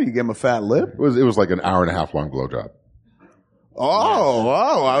 What? You gave him a fat lip? It was like an hour and a half long blowjob. Oh,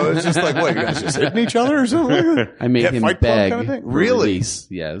 wow. I was just like, what? You guys just hitting each other or something? I made Yeah, him Fight Club beg kind of thing? for Really? release.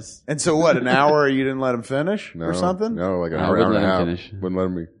 Yes. And so what? An hour you didn't let him finish No, or something? No, like an No, hour, wouldn't and a let half. him finish. Wouldn't let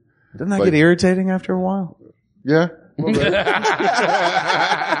me. Didn't that Like- get irritating after a while? Yeah.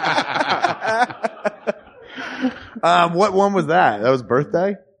 What one was that? That was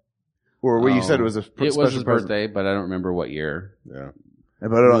birthday? Or what you said it was a It special was his present? birthday, but I don't remember what year. Yeah.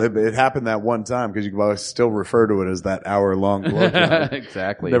 But it happened that one time because you can still refer to it as that hour-long blowjob.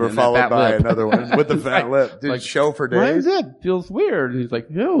 Exactly. Never And that followed fat by lip. another one with the fat lip. Did like, it show for Why days? is it? Feels weird. And he's like,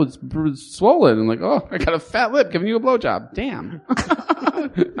 no, it's swollen. I'm like, oh, I got a fat lip giving you a blowjob. Damn.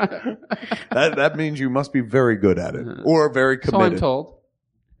 That means you must be very good at it or very So committed. I'm told.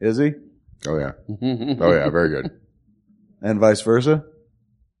 Is he? Oh yeah. Oh yeah. Very good. And vice versa?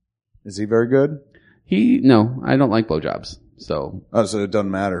 Is he very good? No, I don't like blowjobs. So, Oh, so it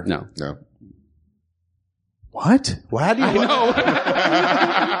doesn't matter. no. No. What? Well, how do you know?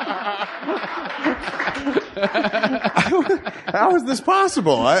 How is this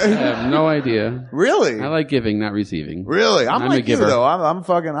possible? I have no idea. Really? I like giving, not receiving. Really? I'm I'm like a giver. you, though. I'm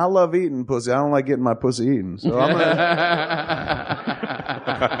fucking, I love eating pussy. I don't like getting my pussy eaten. So I'm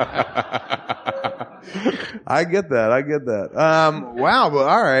I get that. Wow, but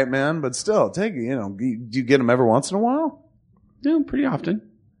all right, man. But still, take it, do you get them every once in a while? No, pretty often.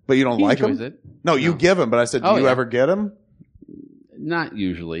 But you don't He like them? enjoys it. No, you give them, but I said, do you yeah. ever get them? Not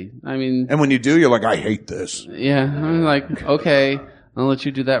usually. I mean, And when you do, you're like, I hate this. yeah, I'm like, okay, I'll let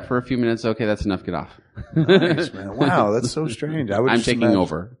you do that for a few minutes. Okay, that's enough. Get off. Nice, man. Wow, that's so strange. I would I'm just taking imagine-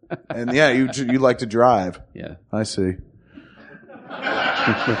 over. And yeah, you like to drive. Yeah. I see.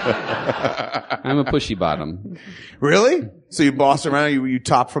 I'm a pushy bottom. Really? So you boss around, you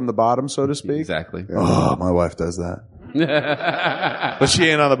top from the bottom, so to speak? Exactly. Oh, my wife does that. But she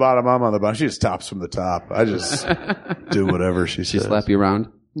ain't on the bottom, I'm on the bottom. She just tops from the top. I just do whatever she She says. slap you around?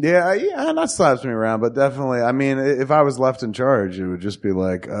 Yeah, not slaps me around, but definitely, I mean, if I was left in charge, it would just be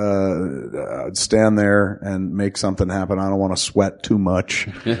like, stand there and make something happen. I don't want to sweat too much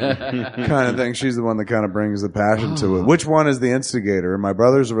kind of thing. She's the one that kind of brings the passion to it. Which one is the instigator? In my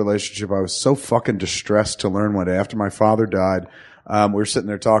brother's relationship, I was so fucking distressed to learn one day after my father died. We were sitting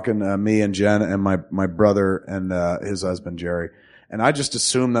there talking, me and Jen and my brother and, his husband, Jerry. And I just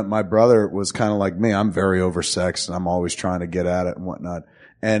assumed that my brother was kind of like me. I'm very oversexed and I'm always trying to get at it and whatnot.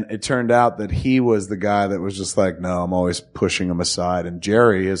 And it turned out that he was the guy that was just like, no, I'm always pushing him aside. And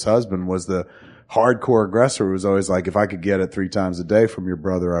Jerry, his husband, was the hardcore aggressor who was always like, if I could get it 3 times a day from your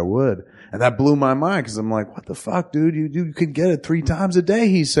brother, I would. And that blew my mind because I'm like, what the fuck, dude? You could get it 3 times a day.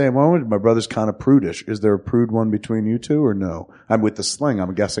 He's saying, well, my brother's kind of prudish. Is there a prude one between you two or no? I'm with the sling.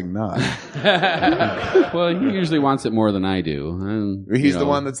 I'm guessing not. Well, he usually wants it more than I do. He's the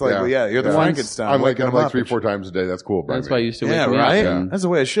one that's like, well, yeah, you're the Frankenstein. I'm like waking him up 3, and 4 times a day. That's cool. by That's me. why I used to wake Yeah, me right? up. and- That's the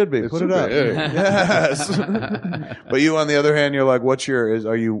way it should be. Put it up. Yeah. Yes. But you, on the other hand, you're like,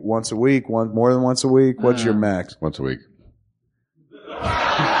 are you once a week? More than once a week? What's your max? Once a week.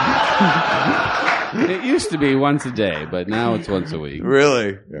 It used to be once a day, but now it's once a week.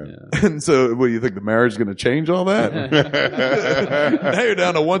 Really? Yeah. And so, what do you think, the marriage is going to change all that? Now you're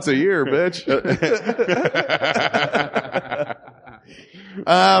down to once a year, bitch.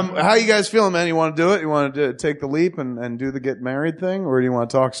 How you guys feeling, man? You want to do it? You want to take the leap and do the get married thing? Or do you want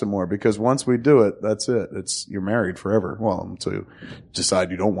to talk some more? Because once we do it, that's it. You're married forever. Well, until you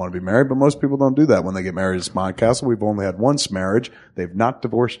decide you don't want to be married, but most people don't do that when they get married at Smod Castle. We've only had one marriage. They've not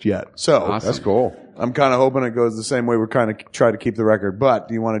divorced yet. So, Awesome. That's cool. I'm kind of hoping it goes the same way. We're kind of try to keep the record. But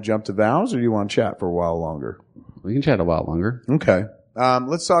do you want to jump to vows or do you want to chat for a while longer? We can chat a while longer. Okay.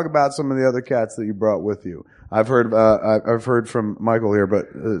 Let's talk about some of the other cats that you brought with you. I've heard from Michael here,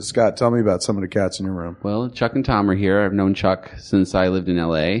 but Scott, tell me about some of the cats in your room. Well, Chuck and Tom are here. I've known Chuck since I lived in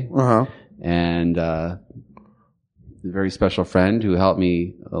L.A. Uh huh. And a very special friend who helped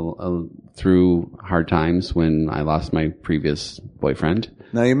me through hard times when I lost my previous boyfriend.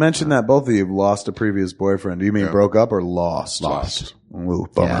 Now you mentioned that both of you have lost a previous boyfriend. Do you mean broke up or lost? Lost. Ooh,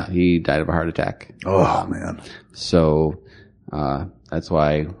 bummer. Yeah, he died of a heart attack. Oh man. So that's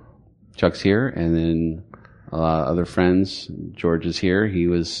why Chuck's here, and then a lot of other friends. George is here. He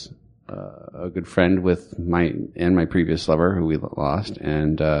was a good friend with my previous lover who we lost,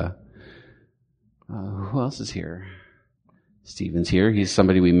 and who else is here? Steven's here. He's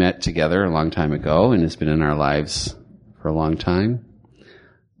somebody we met together a long time ago and has been in our lives for a long time.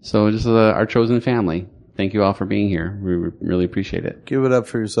 So just our chosen family. Thank you all for being here. We really appreciate it. Give it up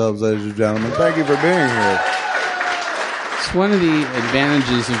for yourselves, ladies and gentlemen. Thank you for being here. It's one of the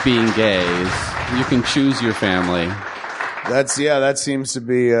advantages of being gay is you can choose your family. That seems to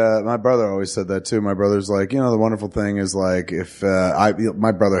be, my brother always said that too. My brother's like, the wonderful thing is like, if,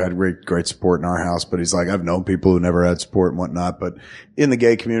 my brother had great support in our house, but he's like, I've known people who never had support and whatnot, but in the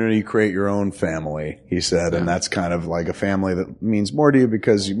gay community, you create your own family, he said, and that's kind of like a family that means more to you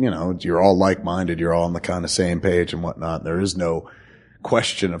because, you're all like-minded, you're all on the kind of same page and whatnot. There is no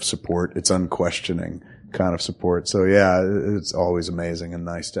question of support. It's unquestioning kind of support. So yeah, it's always amazing and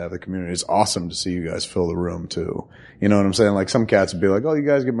nice to have the community. It's awesome to see you guys fill the room too. You know what I'm saying? Like some cats would be like, oh, you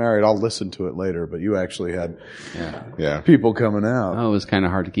guys get married. I'll listen to it later. But you actually had people coming out. Oh, it was kind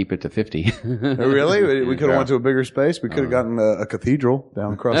of hard to keep it to 50. Really? We could have went to a bigger space. We could have gotten a cathedral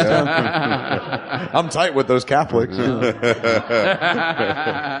down across town. I'm tight with those Catholics. We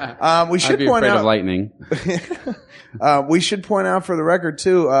should I'd be point afraid out of lightning. we should point out for the record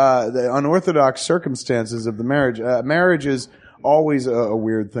too, the unorthodox circumstances of the marriage. Marriage is always a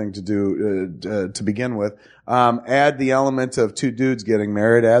weird thing to do to begin with. Add the element of two dudes getting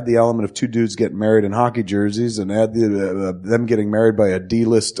married, add the element of two dudes getting married in hockey jerseys, and add them getting married by a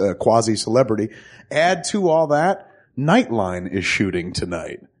D-list quasi-celebrity. Add to all that, Nightline is shooting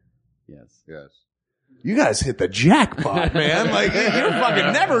tonight. Yes. You guys hit the jackpot, man. Like, you're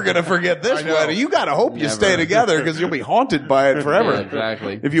fucking never going to forget this wedding. You got to hope you stay together because you'll be haunted by it forever. Yeah,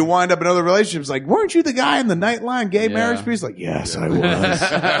 exactly. If you wind up in other relationships, like, weren't you the guy in the Nightline gay marriage piece? Like, yes, I was.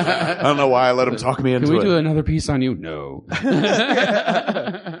 I don't know why I let him talk me into Can it. we do another piece on you? No. How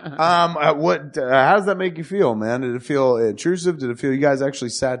does that make you feel, man? Did it feel intrusive? Did it feel you guys actually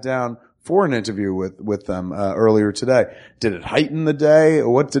sat down for an interview with them earlier today? Did it heighten the day?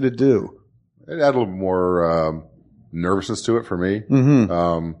 What did it do? It added a little more nervousness to it for me. Mm-hmm.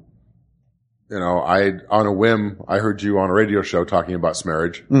 On a whim, I heard you on a radio show talking about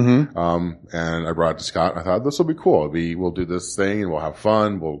marriage. Mm-hmm. And I brought it to Scott. I thought this will be cool. We'll do this thing and we'll have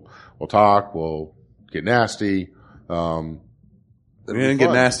fun. We'll talk. We'll get nasty. You didn't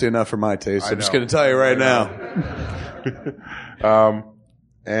get nasty enough for my taste. I'm just going to tell you right now.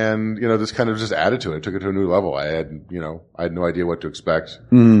 And, this kind of just added to it. Took it to a new level. I had no idea what to expect.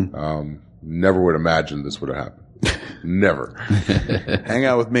 Never would imagine this would have happened. Never. Hang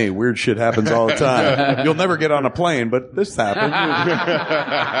out with me. Weird shit happens all the time. You'll never get on a plane, but this happened.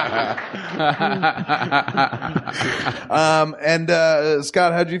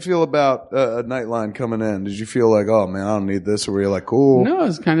 Scott, how'd you feel about Nightline coming in? Did you feel like, oh man, I don't need this, or were you like, cool? No, I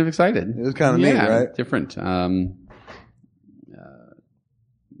was kind of excited. It was kind of neat, right? Different.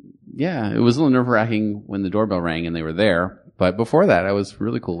 Yeah, it was a little nerve-wracking when the doorbell rang and they were there. But before that, I was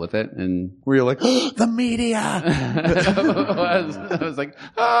really cool with it. And were you like, oh, the media? I was like,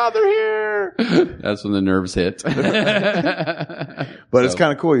 they're here. That's when the nerves hit. But it's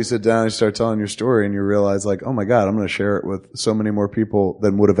kind of cool. You sit down and you start telling your story and you realize like, oh my God, I'm going to share it with so many more people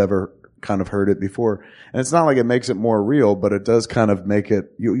than would have ever kind of heard it before. And it's not like it makes it more real, but it does kind of make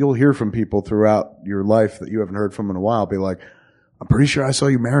it, you'll hear from people throughout your life that you haven't heard from in a while be like, I'm pretty sure I saw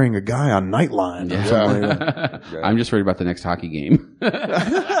you marrying a guy on Nightline. Or something like that. Yeah. I'm just worried about the next hockey game.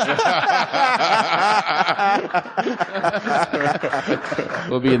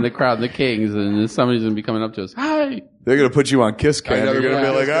 We'll be in the crowd, the Kings, and somebody's going to be coming up to us. Hi. They're going to put you on Kiss Cam. You're going to be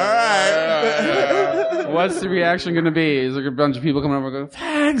like, all right. What's the reaction going to be? Is there a bunch of people coming over and going,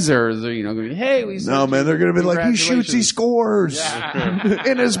 fags? Or is there, going to be, hey, we No, man, they're going to be like, he shoots, he scores. Yeah.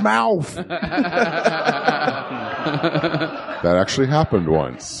 In his mouth. That actually happened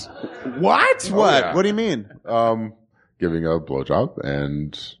once. What? Oh, What? yeah. What do you mean? Giving a blowjob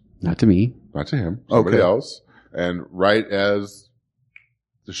and Not to me. not to him, somebody Okay. else. And right as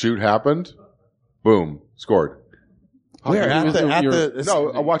the shoot happened, boom, scored. Where?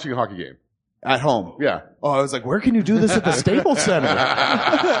 No, I'm watching a hockey game. At home. Yeah. Oh, I was like, where can you do this at the Staples Center?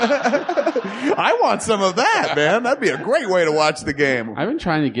 I want some of that, man. That'd be a great way to watch the game. I've been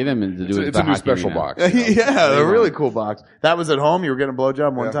trying to get him to do it. It's a new special box. Yeah, a really cool box. That was at home. You were getting a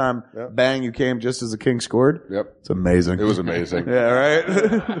blowjob one Yeah. time. Yeah. Bang, you came just as the King scored. Yep. It's amazing. It was amazing. Yeah, right?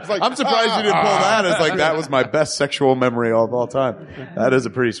 like, I'm surprised you didn't pull that as like, that was my best sexual memory of all time. That is a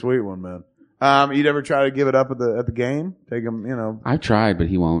pretty sweet one, man. You'd ever try to give it up at the game? Take him, I've tried, but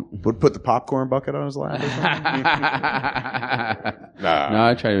he won't. put the popcorn bucket on his lap or something? No,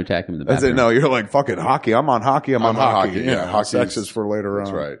 I try to attack him in the That's bathroom. it. No, you're like, fucking hockey. I'm on hockey. I'm on hockey. Yeah, hockey's- Sex is for later That's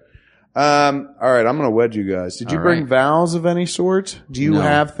on. right. All right. I'm going to wed you guys. Did you All bring right. vows of any sort? Do you No.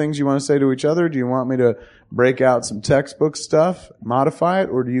 have things you want to say to each other? Do you want me to break out some textbook stuff, modify it,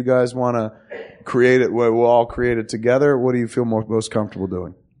 or do you guys want to create it? We'll all create it together. What do you feel most comfortable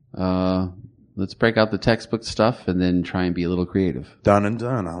doing? Let's break out the textbook stuff and then try and be a little creative. Done and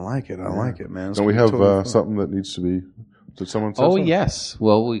done. I like it. I like it, man. It's Don't we gonna have be totally fun. something that needs to be? Did someone say Oh, something? yes.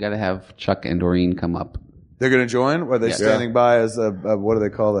 Well, we got to have Chuck and Doreen come up. They're going to join? Are they Yes. standing by as a what do they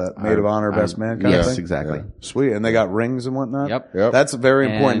call that? Maid of honor, best man kind of Yes, thing? exactly. Yeah. Sweet. And they got rings and whatnot? Yep. That's very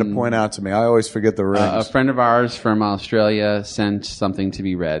important to And- point out to me. I always forget the A rings. friend of ours from Australia sent something to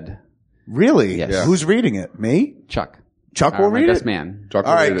be read. Really? Yes. Yeah. Who's reading it? Me? Chuck. Chuck will my read best it? man. Chuck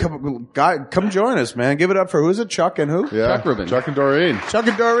All will right, read it. come join us, man. Give it up for who's it? Chuck and who? Yeah. Chuck Rubin. Chuck and Doreen. Chuck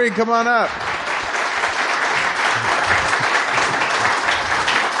and Doreen, come on up.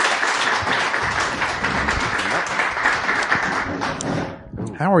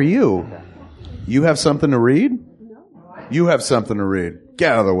 How are you? You have something to read? You have something to read.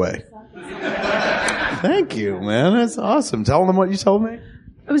 Get out of the way. Thank you, man. That's awesome. Tell them what you told me.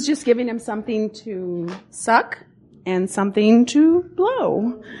 I was just giving him something to suck and something to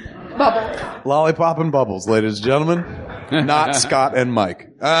blow. Bubble. Lollipop and Bubbles, ladies and gentlemen. Not Scott and Mike.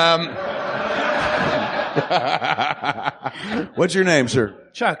 What's your name, sir?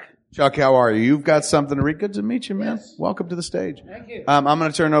 Chuck. Chuck, how are you? You've got something to read. Good to meet you, man. Yes. Welcome to the stage. Thank you. I'm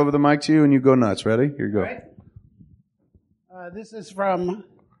going to turn over the mic to you, and you go nuts. Ready? Here you go. Right. This is from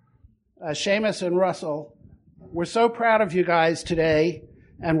Seamus and Russell. We're so proud of you guys today,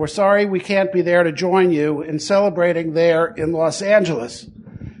 and we're sorry we can't be there to join you in celebrating there in Los Angeles.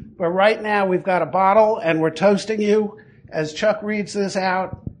 But right now we've got a bottle, and we're toasting you as Chuck reads this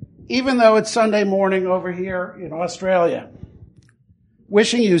out, even though it's Sunday morning over here in Australia.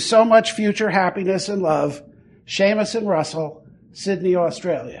 Wishing you so much future happiness and love, Seamus and Russell, Sydney,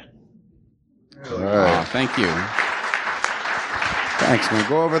 Australia. All right. Oh, thank you. Thanks, man.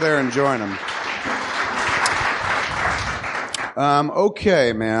 Go over there and join them.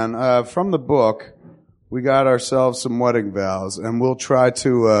 Okay, man. From the book, we got ourselves some wedding vows, and we'll try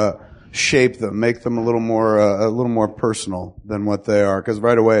to shape them, make them a little more personal than what they are. Because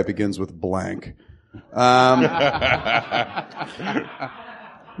right away it begins with blank.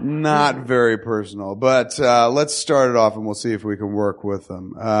 Not very personal, but let's start it off, and we'll see if we can work with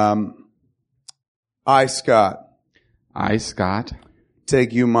them. I, Scott, I, Scott,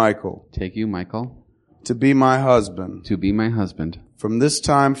 take you, Michael, take you, Michael, to be my husband to be my husband from this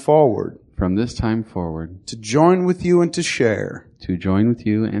time forward, from this time forward, to join with you and to share to join with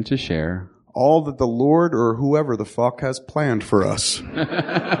you and to share all that the Lord or whoever the fuck has planned for us.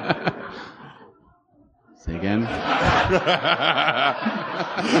 Say again.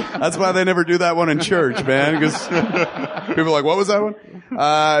 That's why they never do that one in church, man, because people are like, what was that one?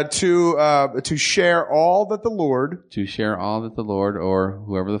 To share all that the Lord To share all that the Lord or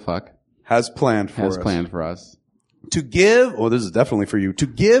whoever the fuck has planned for has us. planned for us. To give, oh, this is definitely for you, to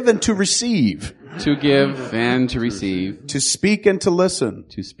give and to receive, To give and to receive. to speak and to listen,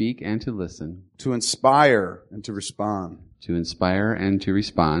 To speak and to listen. to inspire and to respond. To inspire and to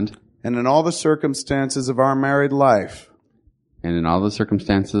respond. And in all the circumstances of our married life, And in all the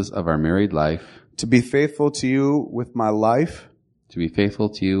circumstances of our married life, to be faithful to you with my life to be faithful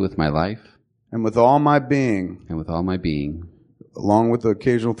to you with my life and with all my being, and with all my being, along with the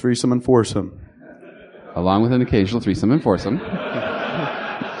occasional threesome and foursome, along with an occasional threesome and foursome. for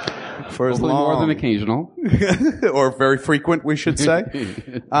as Hopefully more than long, occasional. or very frequent, we should say,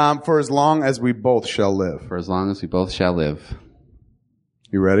 for as long as we both shall live. For as long as we both shall live.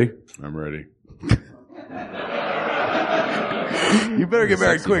 You ready? I'm ready. You better get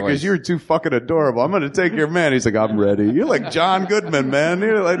married Sexy quick because voice. you're too fucking adorable. I'm going to take your man. He's like, I'm ready. You're like John Goodman, man.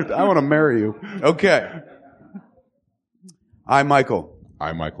 You're like, I want to marry you. Okay. I, Michael,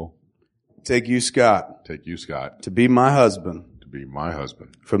 I, Michael, take you, Scott, take you, Scott, to be my husband to be my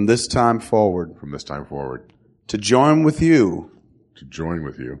husband from this time forward, from this time forward, to join with you to join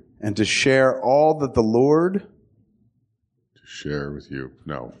with you, and to share all that the Lord to share with you.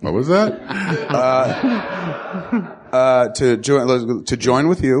 No. What was that? to join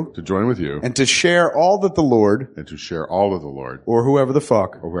with you To join with you and to share all that the Lord and to share all that the Lord or whoever the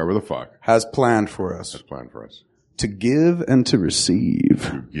fuck or whoever the fuck has planned for us, has planned for us. to give and to receive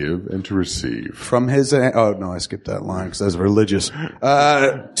To give and to receive. from his, oh no, I skipped that line because I was religious,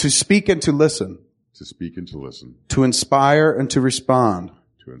 to speak and to listen, To speak and to listen. to inspire and to respond,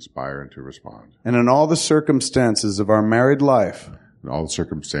 To inspire and to respond. and in all the circumstances of our married life, In all the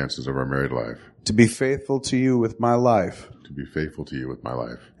circumstances of our married life. to be faithful to you with my life To be faithful to you with my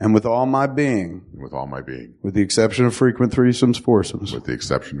life. and with all my being, And with all my being. with the exception of frequent threesomes, foursomes, With the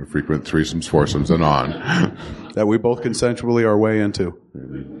exception of frequent threesomes, foursomes, and on. that we both consensually are way into,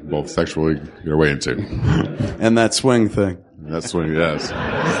 Both sexually get our way into. and that swing thing. That's when, yes.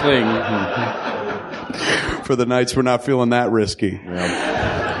 Swing. For the nights we're not feeling that risky.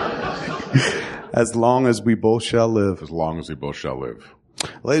 As long as we both shall live. As long as we both shall live.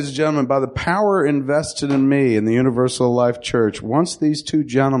 Ladies and gentlemen, by the power invested in me in the Universal Life Church, once these two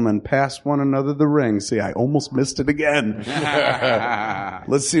gentlemen pass one another the ring, see, I almost missed it again.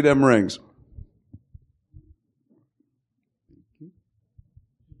 Let's see them rings.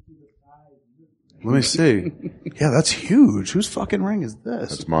 Let me see. Yeah, that's huge. Whose fucking ring is this?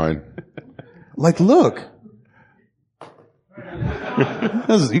 That's mine. Like, look.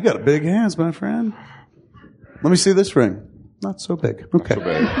 You got big hands, my friend. Let me see this ring. Not so big. Okay. So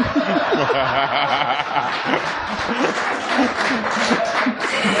big.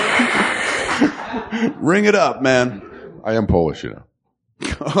 Ring it up, man. I am Polish, you know.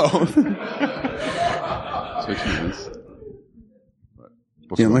 Oh. Switch hands.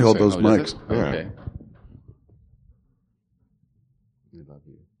 Yeah, let me hold those Oh, does mics. it? Yeah. Okay. I love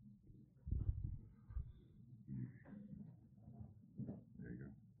you.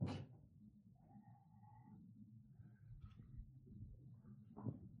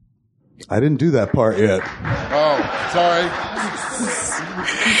 I didn't do that part yet. Oh, sorry.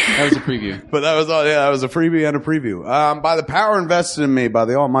 That was a preview. But that was all. Yeah, that was a freebie and a preview. By the power invested in me by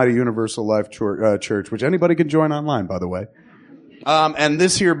the Almighty Universal Life Church, which anybody can join online, by the way. And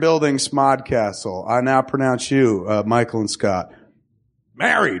this here building, Smodcastle. I now pronounce you, Michael and Scott,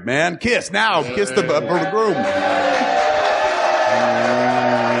 married. Man, kiss now. Kiss the groom.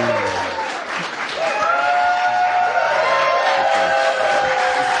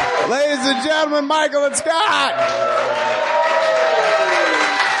 Ladies and gentlemen, Michael and Scott.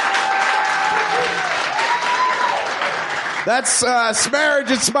 That's Marriage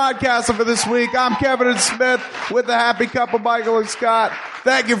at Smodcastle for this week. I'm Kevin and Smith with the happy couple, Michael and Scott.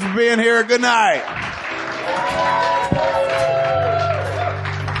 Thank you for being here. Good night.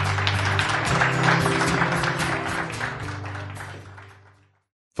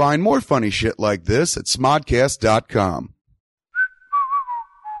 Find more funny shit like this at smodcast.com.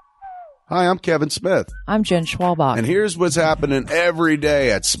 Hi, I'm Kevin Smith. I'm Jen Schwalbach. And here's what's happening every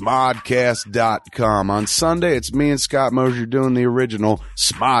day at smodcast.com. On Sunday, it's me and Scott Mosier doing the original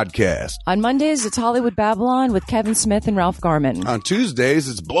Smodcast. On Mondays, it's Hollywood Babylon with Kevin Smith and Ralph Garman. On Tuesdays,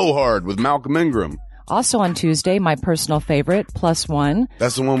 it's Blowhard with Malcolm Ingram. Also on Tuesday, my personal favorite, Plus One.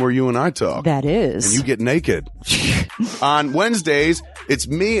 That's the one where you and I talk. That is. And you get naked. On Wednesdays, it's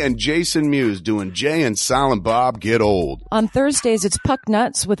me and Jason Mewes doing Jay and Silent Bob Get Old. On Thursdays, it's Puck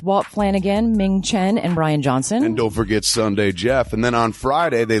Nuts with Walt Flanagan, Ming Chen, and Brian Johnson. And don't forget Sunday Jeff. And then on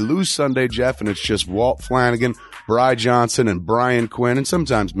Friday, they lose Sunday Jeff, and it's just Walt Flanagan, Bri Johnson, and Brian Quinn, and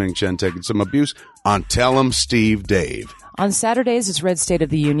sometimes Ming Chen taking some abuse on Tell 'em Steve Dave. On Saturdays, it's Red State of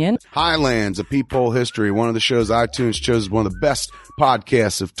the Union. Highlands, A Peephole History, one of the shows iTunes chose as one of the best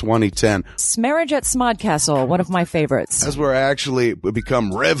podcasts of 2010. Marriage at Smodcastle, one of my favorites. That's where I actually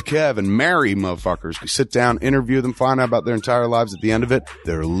become Rev Kev and marry motherfuckers. We sit down, interview them, find out about their entire lives. At the end of it,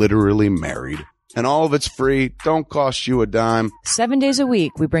 they're literally married. And all of it's free. Don't cost you a dime. 7 days a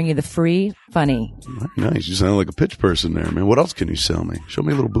week, we bring you the free funny. Very nice. You sound like a pitch person there, man. What else can you sell me? Show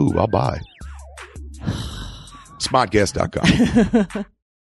me a little boob. I'll buy. Smodcast.com.